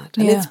than that.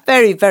 And it's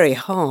very, very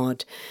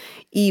hard,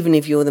 even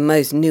if you're the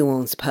most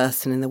nuanced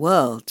person in the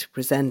world, to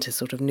present a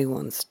sort of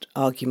nuanced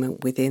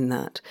argument within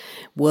that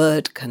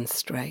word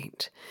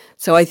constraint.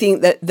 So I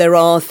think that there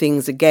are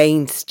things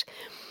against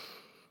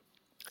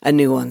a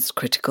nuanced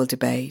critical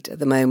debate at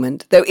the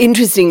moment. Though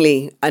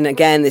interestingly, and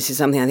again, this is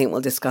something I think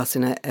we'll discuss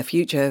in a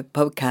future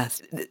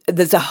podcast,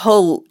 there's a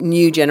whole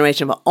new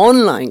generation of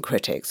online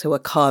critics who are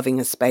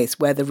carving a space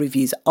where the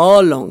reviews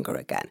are longer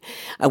again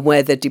and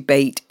where the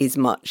debate is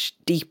much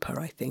deeper,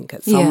 I think,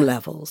 at some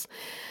levels.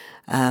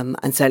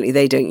 And certainly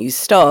they don't use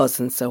stars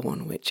and so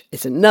on, which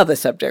is another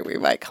subject we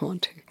might come on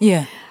to.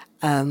 Yeah.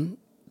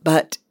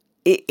 But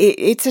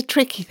it's a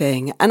tricky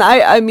thing. And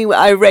I mean,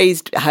 I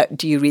raised, how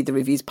do you read the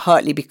reviews?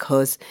 Partly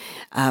because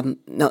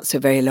not so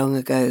very long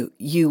ago,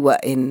 you were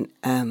in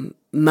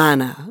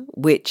Manna,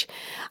 which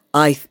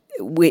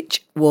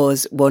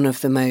was one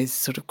of the most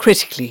sort of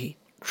critically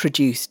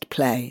traduced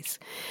plays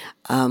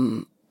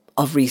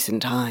of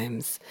recent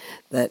times.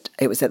 That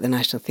it was at the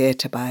National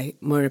Theatre by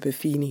Moira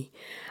Buffini.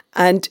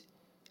 And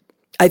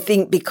I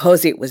think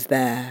because it was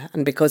there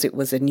and because it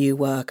was a new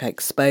work I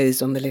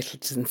exposed on the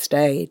Lyttelton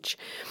stage,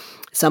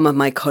 some of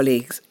my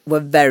colleagues were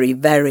very,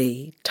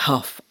 very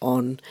tough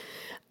on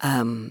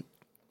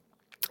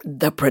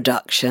the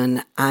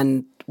production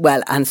and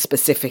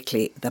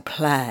specifically the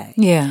play.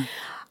 Yeah.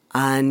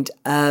 And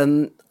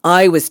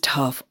I was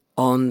tough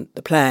on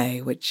the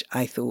play, which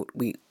I thought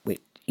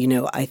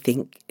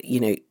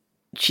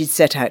she'd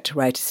set out to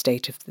write a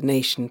State of the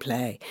Nation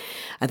play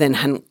and then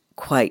hadn't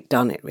quite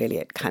done it really.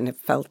 It kind of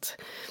felt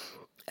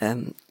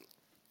a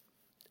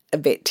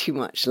bit too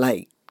much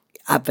like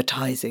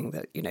advertising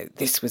that,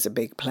 this was a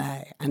big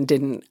play and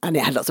it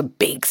had lots of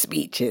big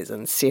speeches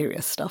and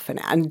serious stuff in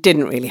it and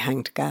didn't really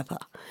hang together.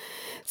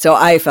 So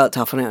I felt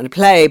tough on it on a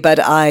play, but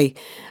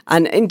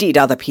and indeed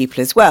other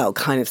people as well,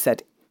 kind of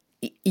said,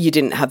 you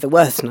didn't have the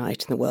worst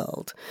night in the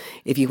world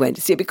if you went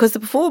to see it, because the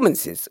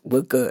performances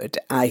were good,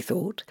 I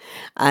thought.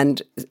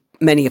 And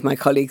many of my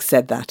colleagues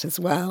said that as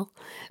well.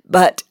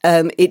 But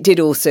it did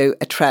also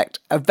attract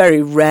a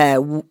very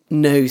rare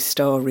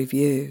no-star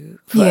review,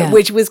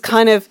 which was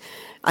kind of,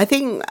 I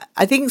think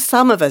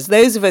some of us,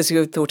 those of us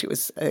who thought it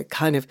was a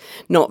kind of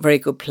not very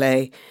good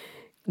play,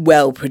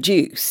 well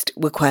produced,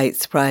 were quite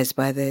surprised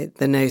by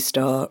the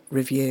no-star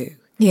review.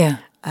 Yeah.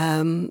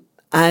 And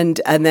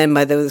then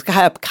there was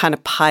kind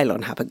of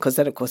pile-on happened, because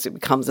then, of course, it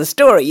becomes a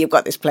story. You've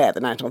got this play at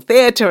the National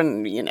Theatre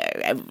and,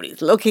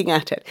 everybody's looking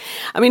at it.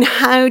 I mean,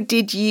 how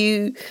did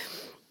you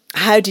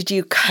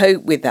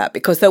cope with that?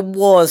 Because there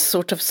was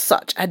sort of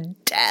such a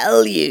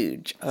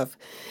deluge of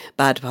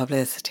bad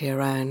publicity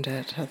around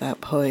it at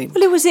that point.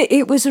 Well,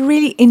 it was a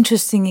really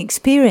interesting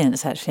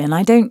experience, actually. And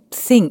I don't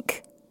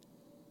think,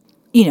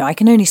 I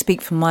can only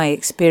speak from my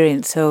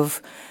experience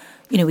of,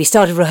 we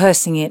started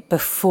rehearsing it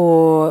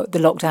before the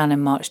lockdown in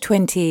March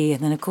 20,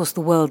 and then, of course,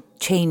 the world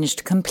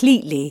changed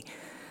completely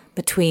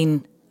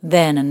between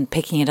then and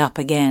picking it up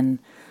again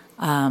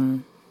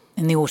in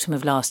the autumn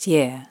of last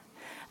year,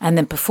 and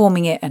then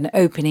performing it and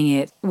opening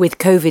it with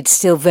COVID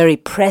still very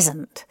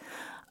present.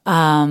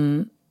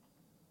 And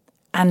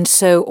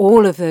so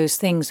all of those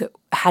things that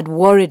had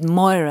worried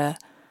Moira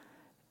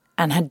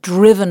and had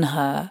driven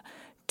her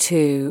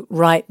to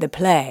write the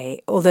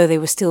play, although they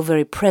were still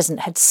very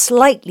present, had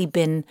slightly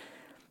been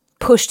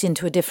pushed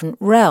into a different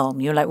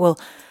realm. You're like, well,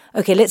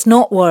 okay, let's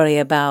not worry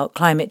about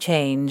climate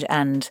change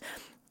and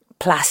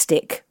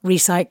plastic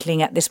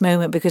recycling at this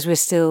moment because we're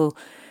still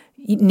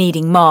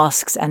needing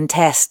masks and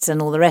tests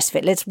and all the rest of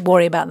it. Let's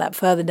worry about that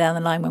further down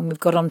the line when we've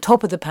got on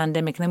top of the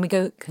pandemic, and then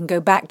we can go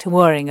back to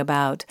worrying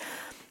about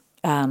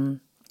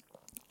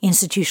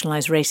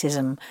institutionalized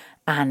racism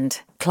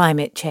and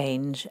climate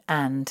change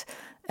and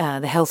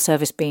the health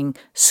service being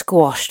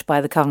squashed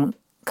by the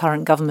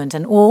current government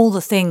and all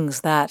the things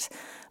that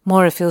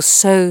Moira feels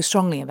so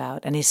strongly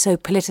about and is so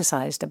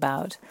politicized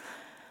about.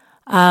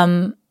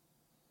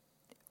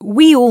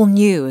 We all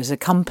knew as a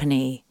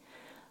company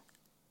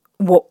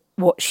what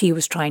she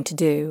was trying to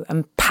do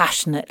and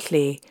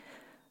passionately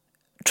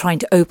trying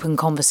to open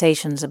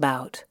conversations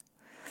about.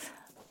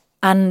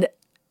 And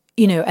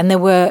and there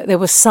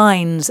were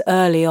signs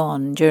early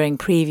on during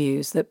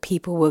previews that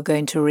people were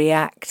going to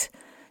react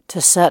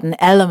to certain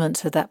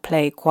elements of that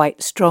play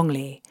quite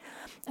strongly.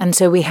 And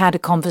so we had a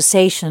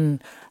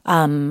conversation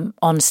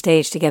on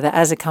stage together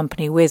as a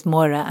company with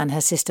Moira and her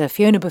sister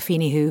Fiona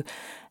Buffini, who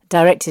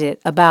directed it,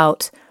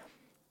 about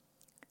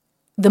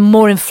the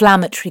more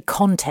inflammatory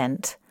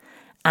content,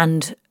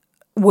 and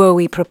were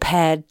we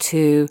prepared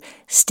to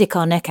stick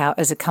our neck out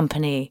as a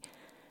company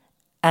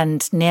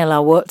and nail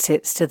our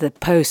whatsits to the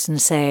post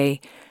and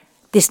say,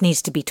 this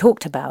needs to be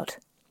talked about.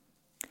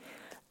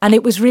 And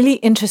it was really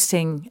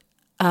interesting.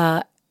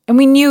 And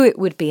we knew it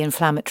would be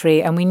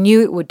inflammatory and we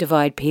knew it would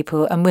divide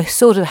people. And we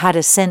sort of had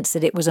a sense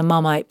that it was a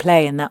Mummite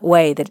play in that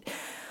way. That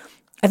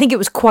I think it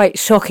was quite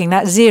shocking.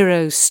 That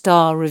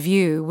 0-star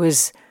review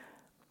was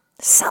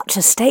such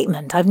a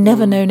statement. I've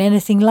never known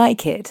anything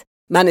like it.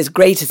 Manna's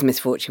greatest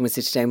misfortune was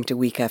that it opened a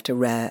week after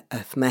Rare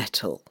Earth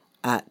Metal,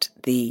 at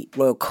the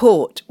Royal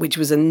Court, which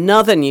was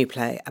another new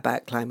play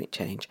about climate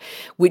change,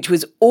 which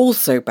was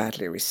also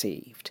badly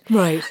received.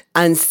 Right.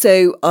 And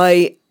so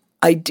I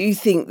do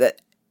think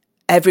that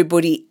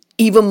everybody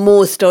even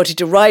more started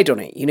to ride on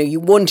it. You know, you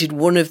wanted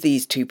one of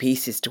these two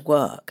pieces to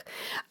work.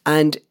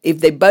 And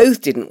if they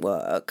both didn't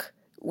work,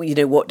 you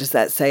know, what does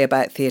that say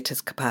about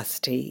theatre's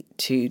capacity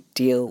to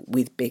deal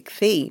with big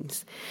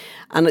themes?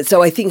 And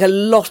so I think a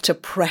lot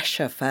of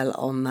pressure fell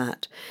on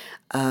that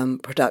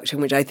production,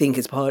 which I think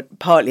is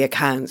partly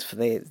accounts for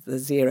the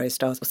 0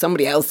 stars.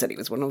 Somebody else said it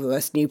was one of the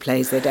worst new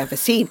plays they'd ever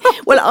seen.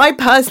 Well, I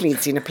personally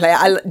had seen a play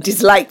I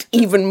disliked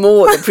even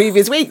more the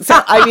previous week.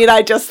 So, I mean,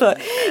 I just thought,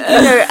 you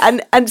know,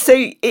 and so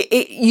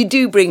you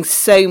do bring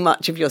so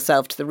much of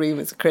yourself to the room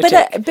as a critic.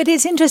 But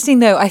it's interesting,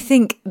 though. I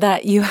think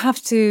that you have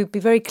to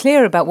be very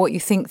clear about what you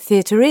think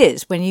theatre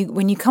is when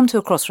you come to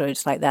a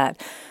crossroads like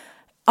that.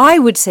 I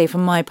would say,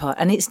 from my part,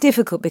 and it's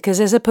difficult because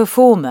as a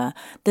performer,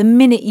 the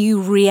minute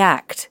you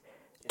react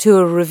to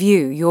a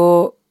review,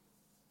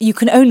 you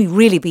can only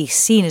really be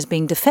seen as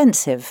being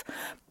defensive.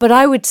 But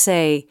I would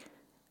say,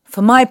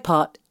 for my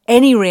part,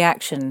 any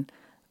reaction,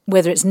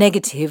 whether it's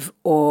negative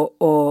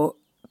or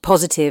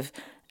positive,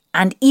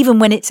 and even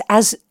when it's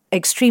as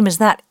extreme as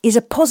that, is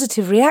a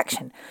positive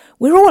reaction.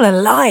 We're all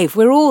alive.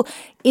 We're all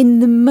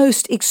in the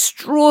most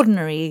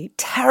extraordinary,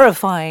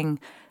 terrifying.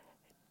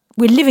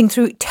 We're living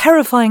through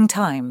terrifying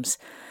times.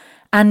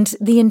 And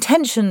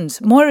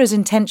Moira's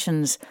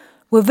intentions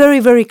were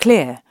very, very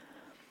clear.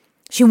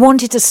 She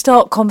wanted to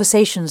start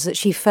conversations that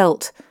she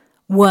felt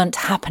weren't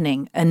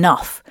happening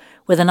enough,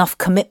 with enough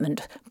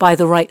commitment by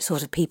the right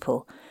sort of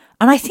people.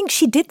 And I think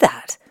she did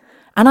that.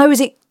 And I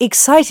was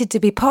excited to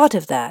be part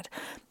of that.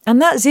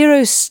 And that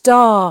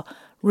 0-star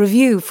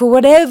review, for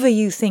whatever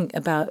you think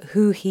about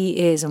who he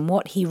is and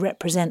what he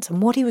represents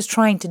and what he was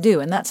trying to do,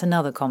 and that's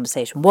another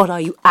conversation. What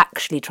are you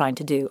actually trying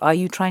to do? Are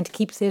you trying to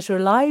keep theatre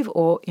alive?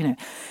 Or, you know,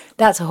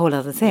 that's a whole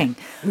other thing.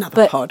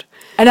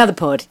 Another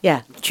pod,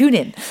 yeah. Tune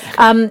in.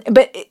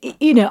 But,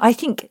 you know, I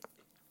think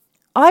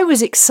I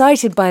was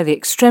excited by the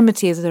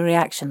extremity of the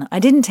reaction. I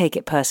didn't take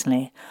it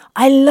personally.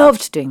 I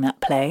loved doing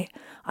that play.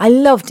 I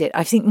loved it.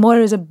 I think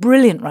Moira is a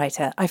brilliant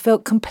writer. I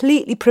felt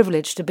completely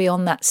privileged to be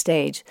on that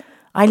stage.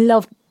 I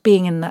loved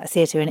being in that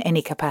theatre in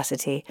any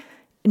capacity,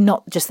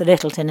 not just the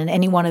Littleton, in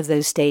any one of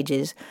those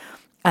stages.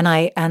 And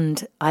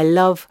I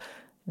love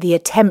the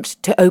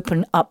attempt to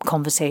open up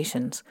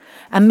conversations.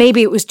 And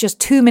maybe it was just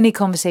too many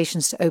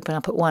conversations to open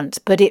up at once,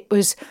 but it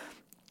was,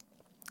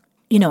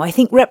 you know, I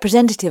think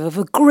representative of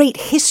a great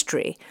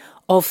history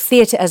of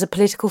theatre as a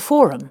political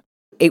forum.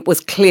 It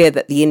was clear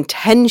that the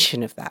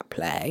intention of that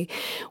play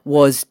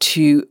was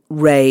to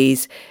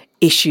raise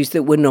issues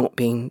that were not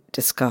being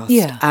discussed,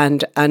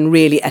 and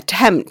really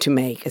attempt to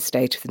make a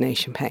State of the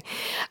Nation play.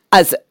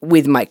 As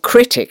with my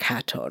critic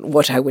hat on,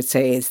 what I would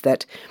say is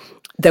that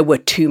there were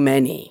too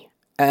many.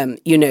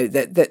 You know,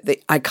 that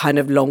I kind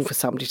of long for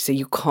somebody to say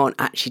you can't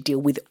actually deal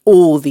with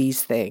all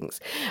these things.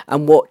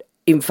 And what,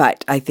 in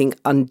fact, I think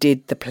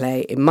undid the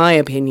play, in my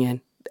opinion,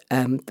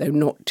 though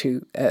not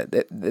to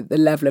the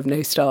level of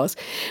no stars,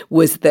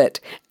 was that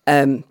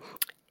there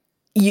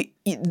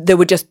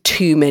were just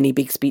too many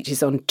big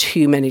speeches on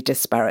too many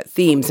disparate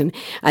themes,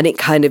 and it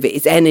kind of,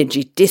 its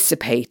energy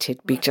dissipated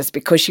just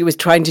because she was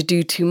trying to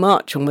do too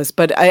much almost.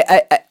 But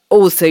I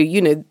also,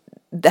 you know,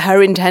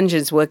 her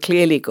intentions were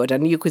clearly good,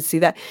 and you could see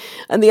that.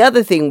 And the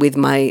other thing with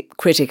my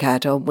critic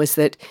hat on was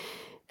that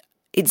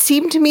it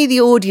seemed to me the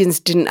audience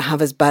didn't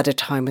have as bad a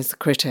time as the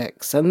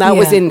critics, and that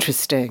was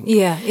interesting.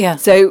 Yeah.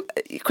 So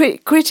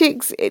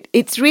critics,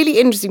 it's really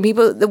interesting.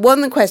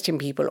 The question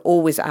people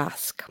always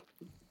ask,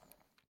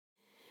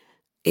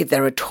 if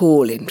they're at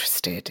all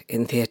interested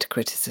in theatre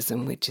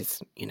criticism, which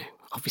is, you know,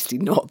 obviously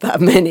not that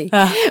many.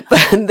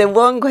 But the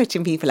one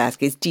question people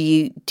ask is,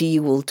 do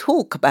you all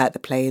talk about the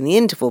play in the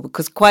interval?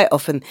 Because quite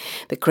often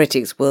the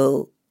critics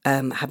will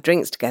have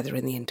drinks together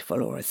in the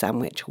interval, or a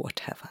sandwich or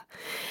whatever.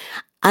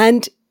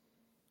 And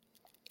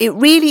it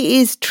really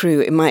is true,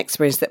 in my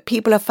experience, that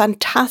people are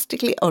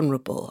fantastically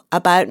honourable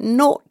about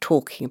not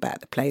talking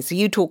about the play. So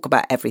you talk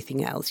about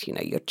everything else, you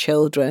know, your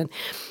children,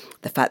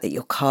 the fact that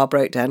your car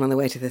broke down on the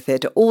way to the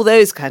theatre, all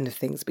those kind of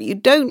things. But you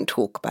don't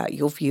talk about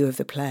your view of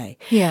the play.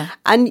 Yeah.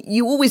 And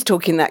you always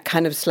talk in that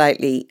kind of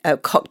slightly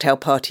cocktail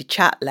party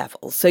chat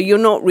level. So you're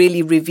not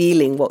really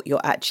revealing what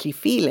you're actually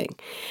feeling.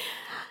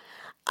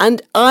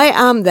 And I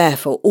am,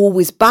 therefore,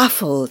 always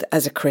baffled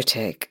as a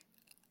critic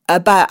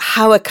about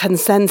how a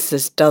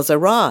consensus does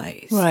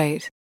arise.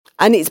 Right.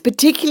 And it's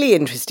particularly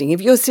interesting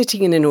if you're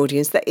sitting in an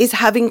audience that is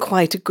having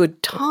quite a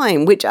good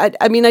time, which I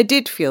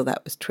did feel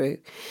that was true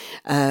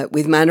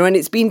with Manor, and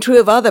it's been true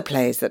of other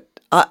plays that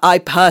I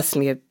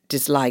personally have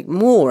disliked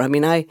more. I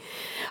mean, I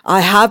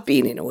have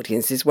been in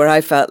audiences where I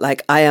felt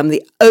like I am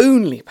the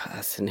only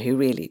person who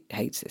really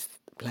hates this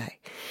play.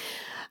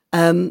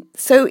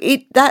 So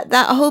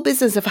that whole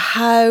business of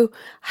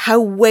how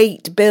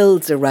weight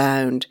builds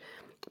around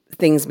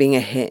things being a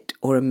hit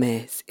or a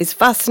miss is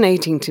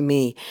fascinating to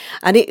me.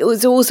 And it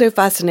was also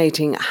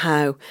fascinating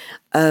how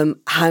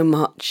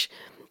much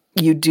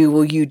you do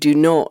or you do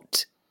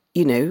not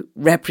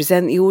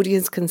represent the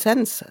audience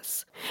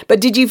consensus.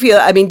 But did you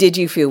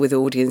feel with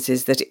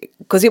audiences that,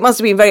 because it must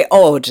have been very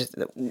odd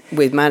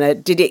with Manor,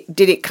 did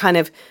it kind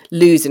of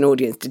lose an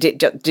audience?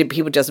 Did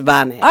people just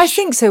vanish? I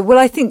think so. Well,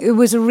 I think it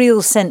was a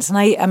real sense, and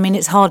I mean,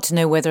 it's hard to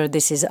know whether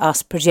this is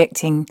us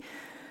projecting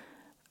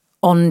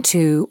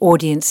onto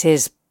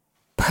audiences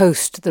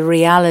post the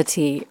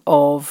reality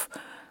of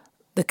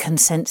the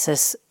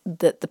consensus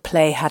that the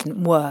play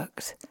hadn't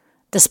worked,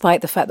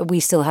 despite the fact that we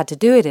still had to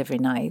do it every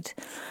night.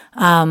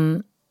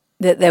 That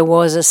there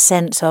was a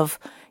sense of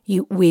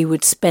we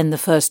would spend the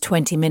first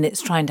 20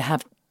 minutes trying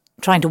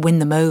to win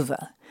them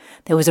over.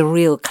 There was a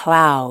real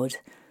cloud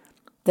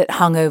that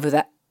hung over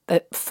that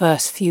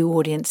first few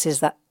audiences,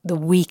 that the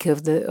week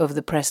of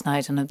the press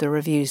night and of the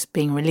reviews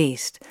being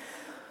released.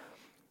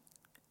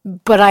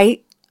 But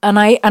I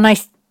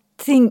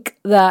think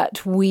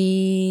that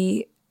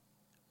we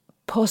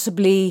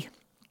possibly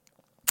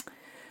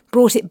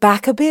brought it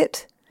back a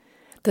bit,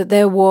 that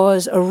there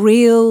was a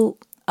real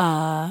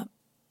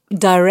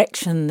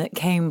direction that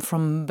came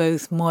from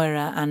both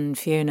Moira and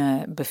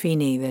Fiona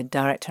Buffini, the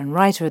director and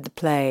writer of the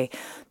play,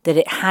 that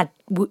it had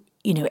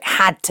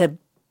to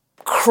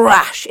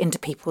crash into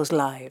people's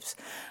lives,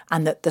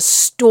 and that the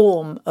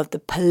storm of the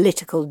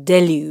political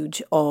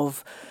deluge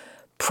of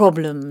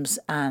problems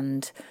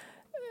and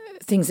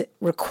things that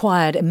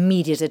required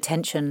immediate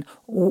attention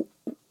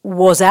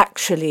was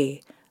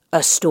actually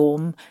a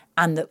storm,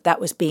 and that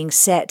was being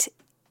set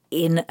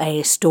in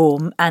a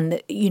storm, and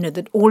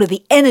that all of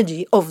the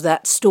energy of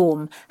that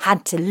storm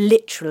had to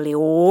literally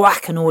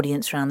whack an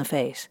audience around the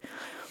face.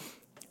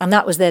 And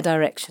that was their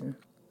direction.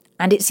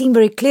 And it seemed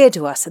very clear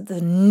to us that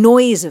the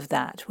noise of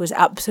that was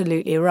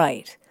absolutely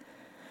right.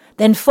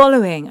 Then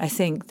following, I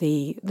think,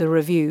 the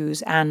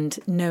reviews, and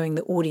knowing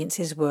that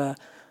audiences were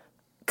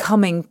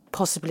coming,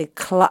 possibly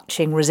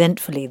clutching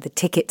resentfully the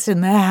tickets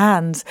in their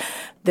hands,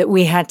 that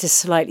we had to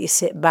slightly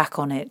sit back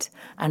on it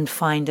and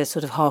find a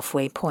sort of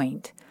halfway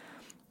point.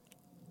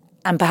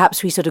 And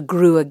perhaps we sort of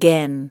grew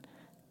again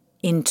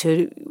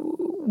into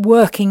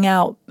working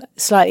out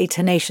slightly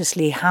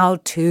tenaciously how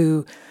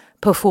to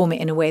perform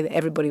it in a way that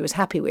everybody was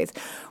happy with.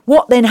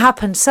 What then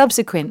happened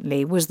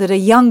subsequently was that a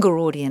younger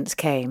audience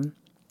came,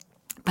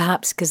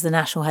 perhaps because the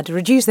National had to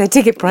reduce their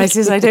ticket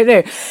prices, I don't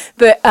know.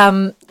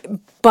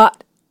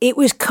 But it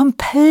was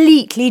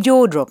completely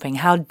jaw-dropping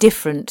how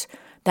different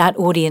that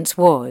audience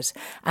was,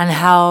 and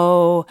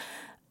how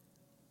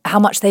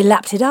much they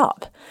lapped it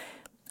up.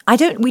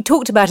 We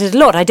talked about it a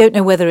lot. I don't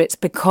know whether it's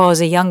because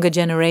a younger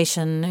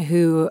generation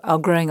who are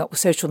growing up with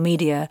social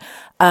media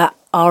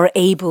are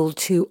able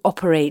to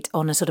operate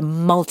on a sort of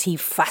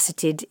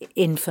multifaceted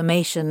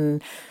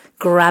information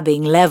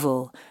grabbing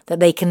level, that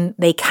they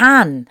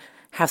can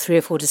have 3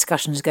 or 4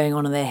 discussions going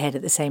on in their head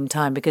at the same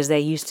time, because they're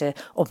used to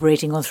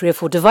operating on 3 or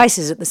 4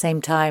 devices at the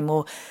same time,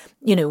 or,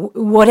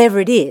 whatever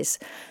it is.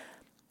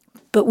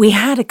 But we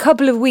had a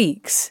couple of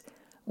weeks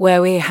where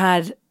we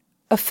had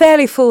a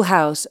fairly full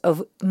house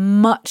of a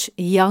much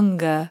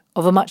younger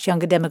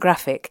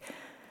demographic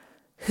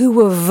who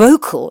were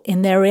vocal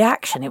in their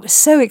reaction. It was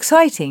so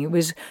exciting. It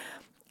was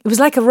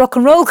like a rock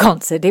and roll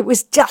concert. It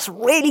was just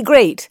really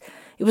great.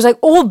 It was like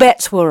all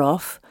bets were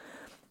off,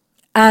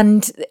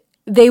 and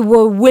they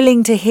were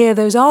willing to hear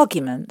those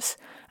arguments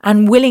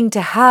and willing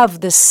to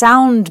have the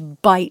sound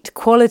bite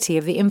quality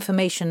of the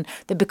information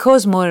that,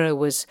 because Moira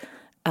was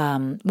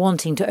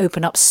wanting to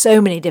open up so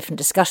many different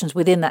discussions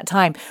within that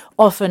time,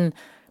 often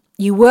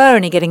you were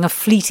only getting a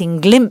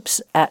fleeting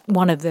glimpse at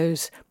one of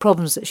those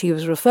problems that she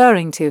was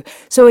referring to.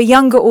 So a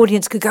younger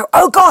audience could go,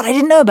 oh God, I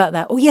didn't know about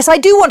that. Oh yes, I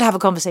do want to have a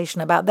conversation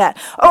about that.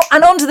 Oh,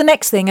 and on to the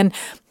next thing.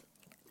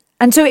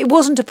 And so it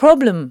wasn't a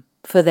problem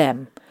for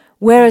them.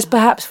 Whereas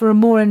perhaps for a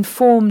more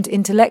informed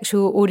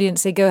intellectual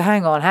audience, they go,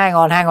 hang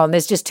on,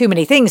 there's just too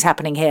many things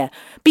happening here.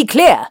 Be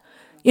clear.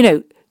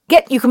 You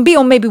can be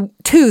on maybe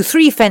 2,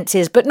 3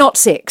 fences, but not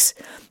 6.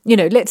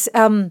 Let's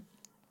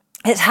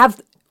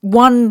have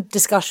one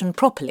discussion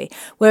properly,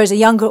 whereas a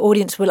younger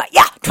audience were like,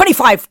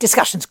 25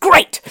 discussions,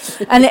 great.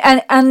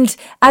 and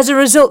as a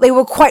result, they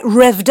were quite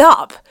revved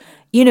up,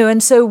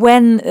 and so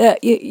when,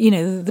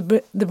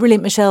 the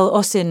brilliant Michelle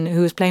Austin,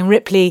 who was playing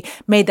Ripley,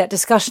 made that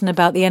discussion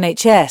about the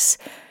NHS,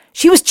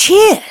 she was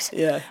cheered.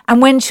 Yeah.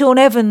 And when Sean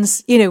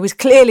Evans, was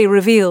clearly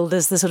revealed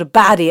as the sort of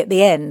baddie at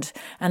the end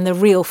and the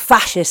real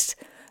fascist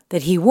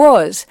that he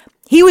was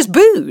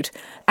booed.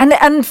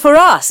 And for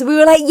us, we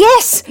were like,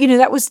 yes,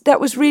 that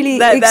was really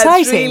exciting.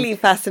 That's really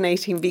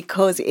fascinating,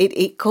 because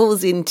it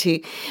calls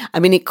into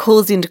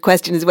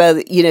question as well,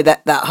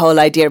 that whole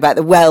idea about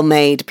the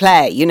well-made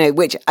play,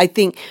 which I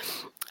think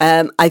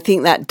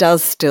that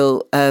does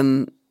still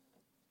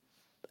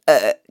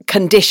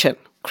condition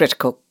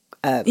critical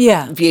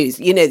views,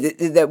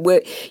 that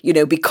we're,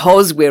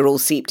 because we're all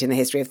seeped in the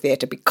history of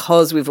theatre,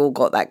 because we've all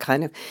got that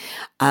kind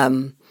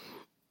of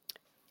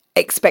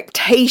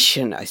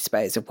expectation, I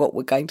suppose, of what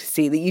we're going to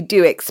see, that you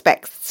do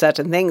expect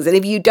certain things, and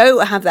if you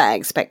don't have that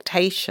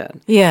expectation,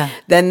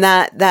 then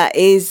that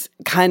is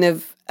kind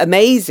of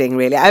amazing,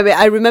 really.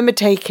 I remember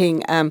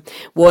taking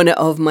one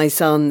of my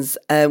sons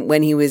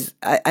when he was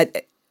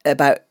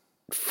about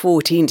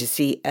 14 to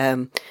see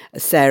a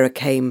Sarah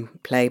Kane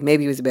play.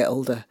 Maybe he was a bit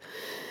older.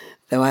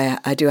 Though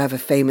I do have a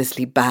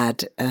famously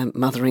bad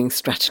mothering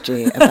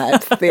strategy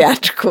about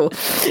theatrical.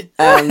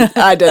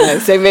 I don't know.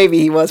 So maybe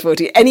he was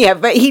 40. Anyhow,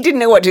 but he didn't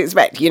know what to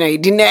expect. You know, he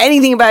didn't know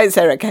anything about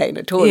Sarah Kane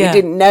at all. Yeah. He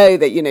didn't know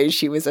that, you know,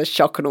 she was a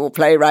shock and awe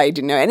playwright. He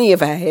didn't know any of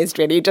her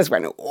history. And he just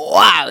went,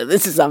 wow,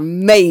 this is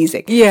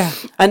amazing. Yeah.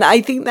 And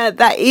I think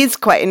that is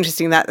quite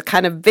interesting, that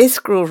kind of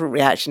visceral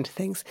reaction to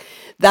things.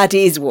 That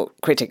is what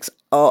critics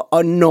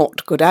are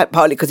not good at,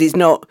 partly because it's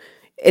not,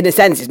 in a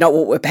sense, it's not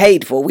what we're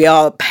paid for. We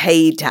are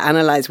paid to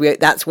analyse.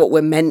 That's what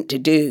we're meant to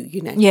do,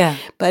 you know. Yeah.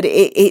 But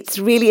it's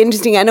really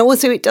interesting. And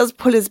also it does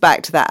pull us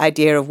back to that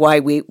idea of why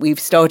we've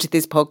started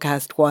this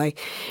podcast, why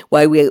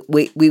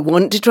we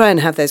want to try and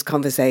have those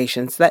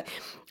conversations. That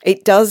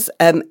it does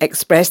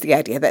express the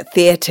idea that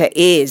theatre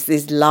is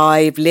this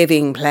live,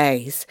 living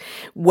place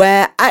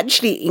where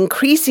actually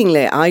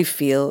increasingly, I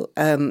feel,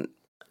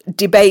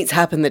 debates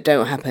happen that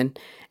don't happen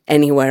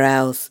anywhere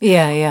else.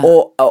 Yeah.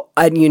 Or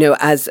and, you know,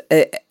 as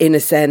in a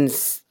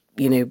sense,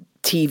 you know,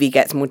 TV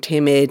gets more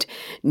timid,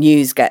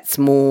 news gets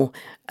more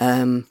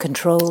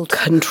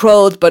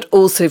controlled, but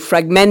also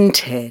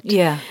fragmented.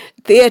 Yeah.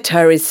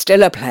 Theatre is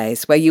still a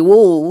place where you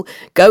all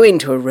go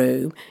into a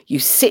room, you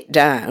sit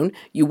down,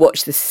 you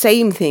watch the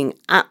same thing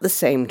at the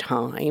same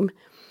time,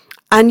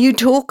 and you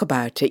talk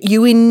about it.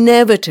 You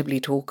inevitably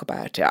talk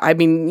about it. I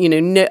mean, you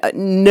know,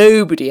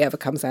 nobody ever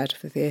comes out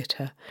of the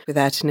theatre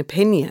without an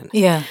opinion.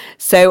 Yeah.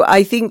 So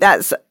I think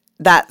that's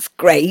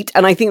great.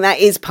 And I think that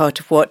is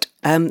part of what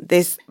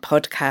this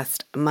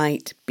podcast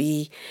might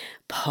be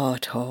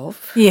part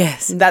of.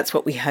 Yes. And that's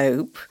what we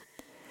hope.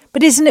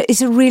 But isn't it?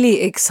 It's a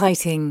really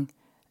exciting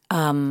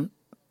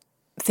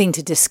thing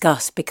to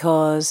discuss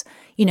because,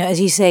 you know, as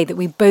you say, that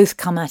we both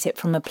come at it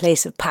from a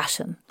place of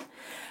passion,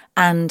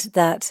 and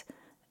that,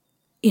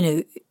 you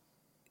know,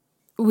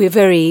 we're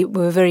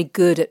very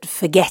good at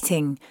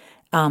forgetting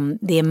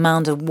the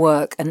amount of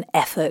work and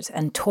effort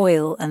and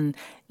toil and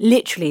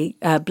literally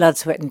blood,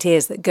 sweat and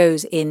tears that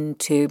goes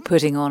into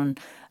putting on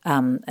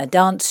a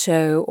dance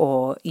show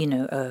or, you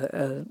know,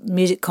 a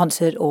music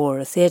concert or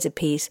a theatre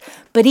piece.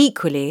 But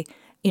equally,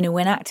 you know,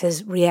 when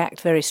actors react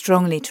very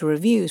strongly to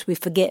reviews, we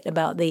forget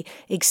about the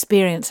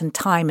experience and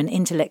time and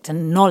intellect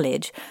and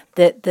knowledge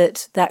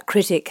that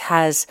critic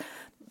has,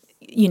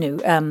 you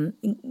know,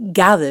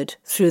 gathered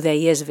through their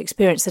years of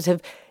experience that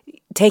have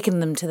taken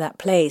them to that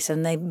place,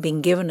 and they've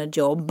been given a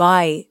job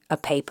by a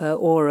paper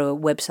or a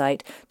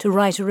website to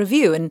write a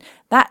review, and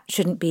that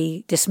shouldn't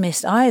be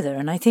dismissed either.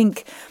 And I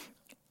think,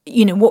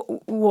 you know,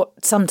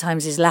 what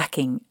sometimes is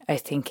lacking, I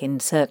think,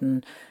 in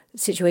certain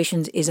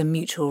situations is a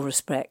mutual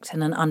respect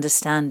and an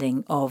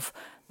understanding of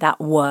that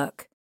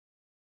work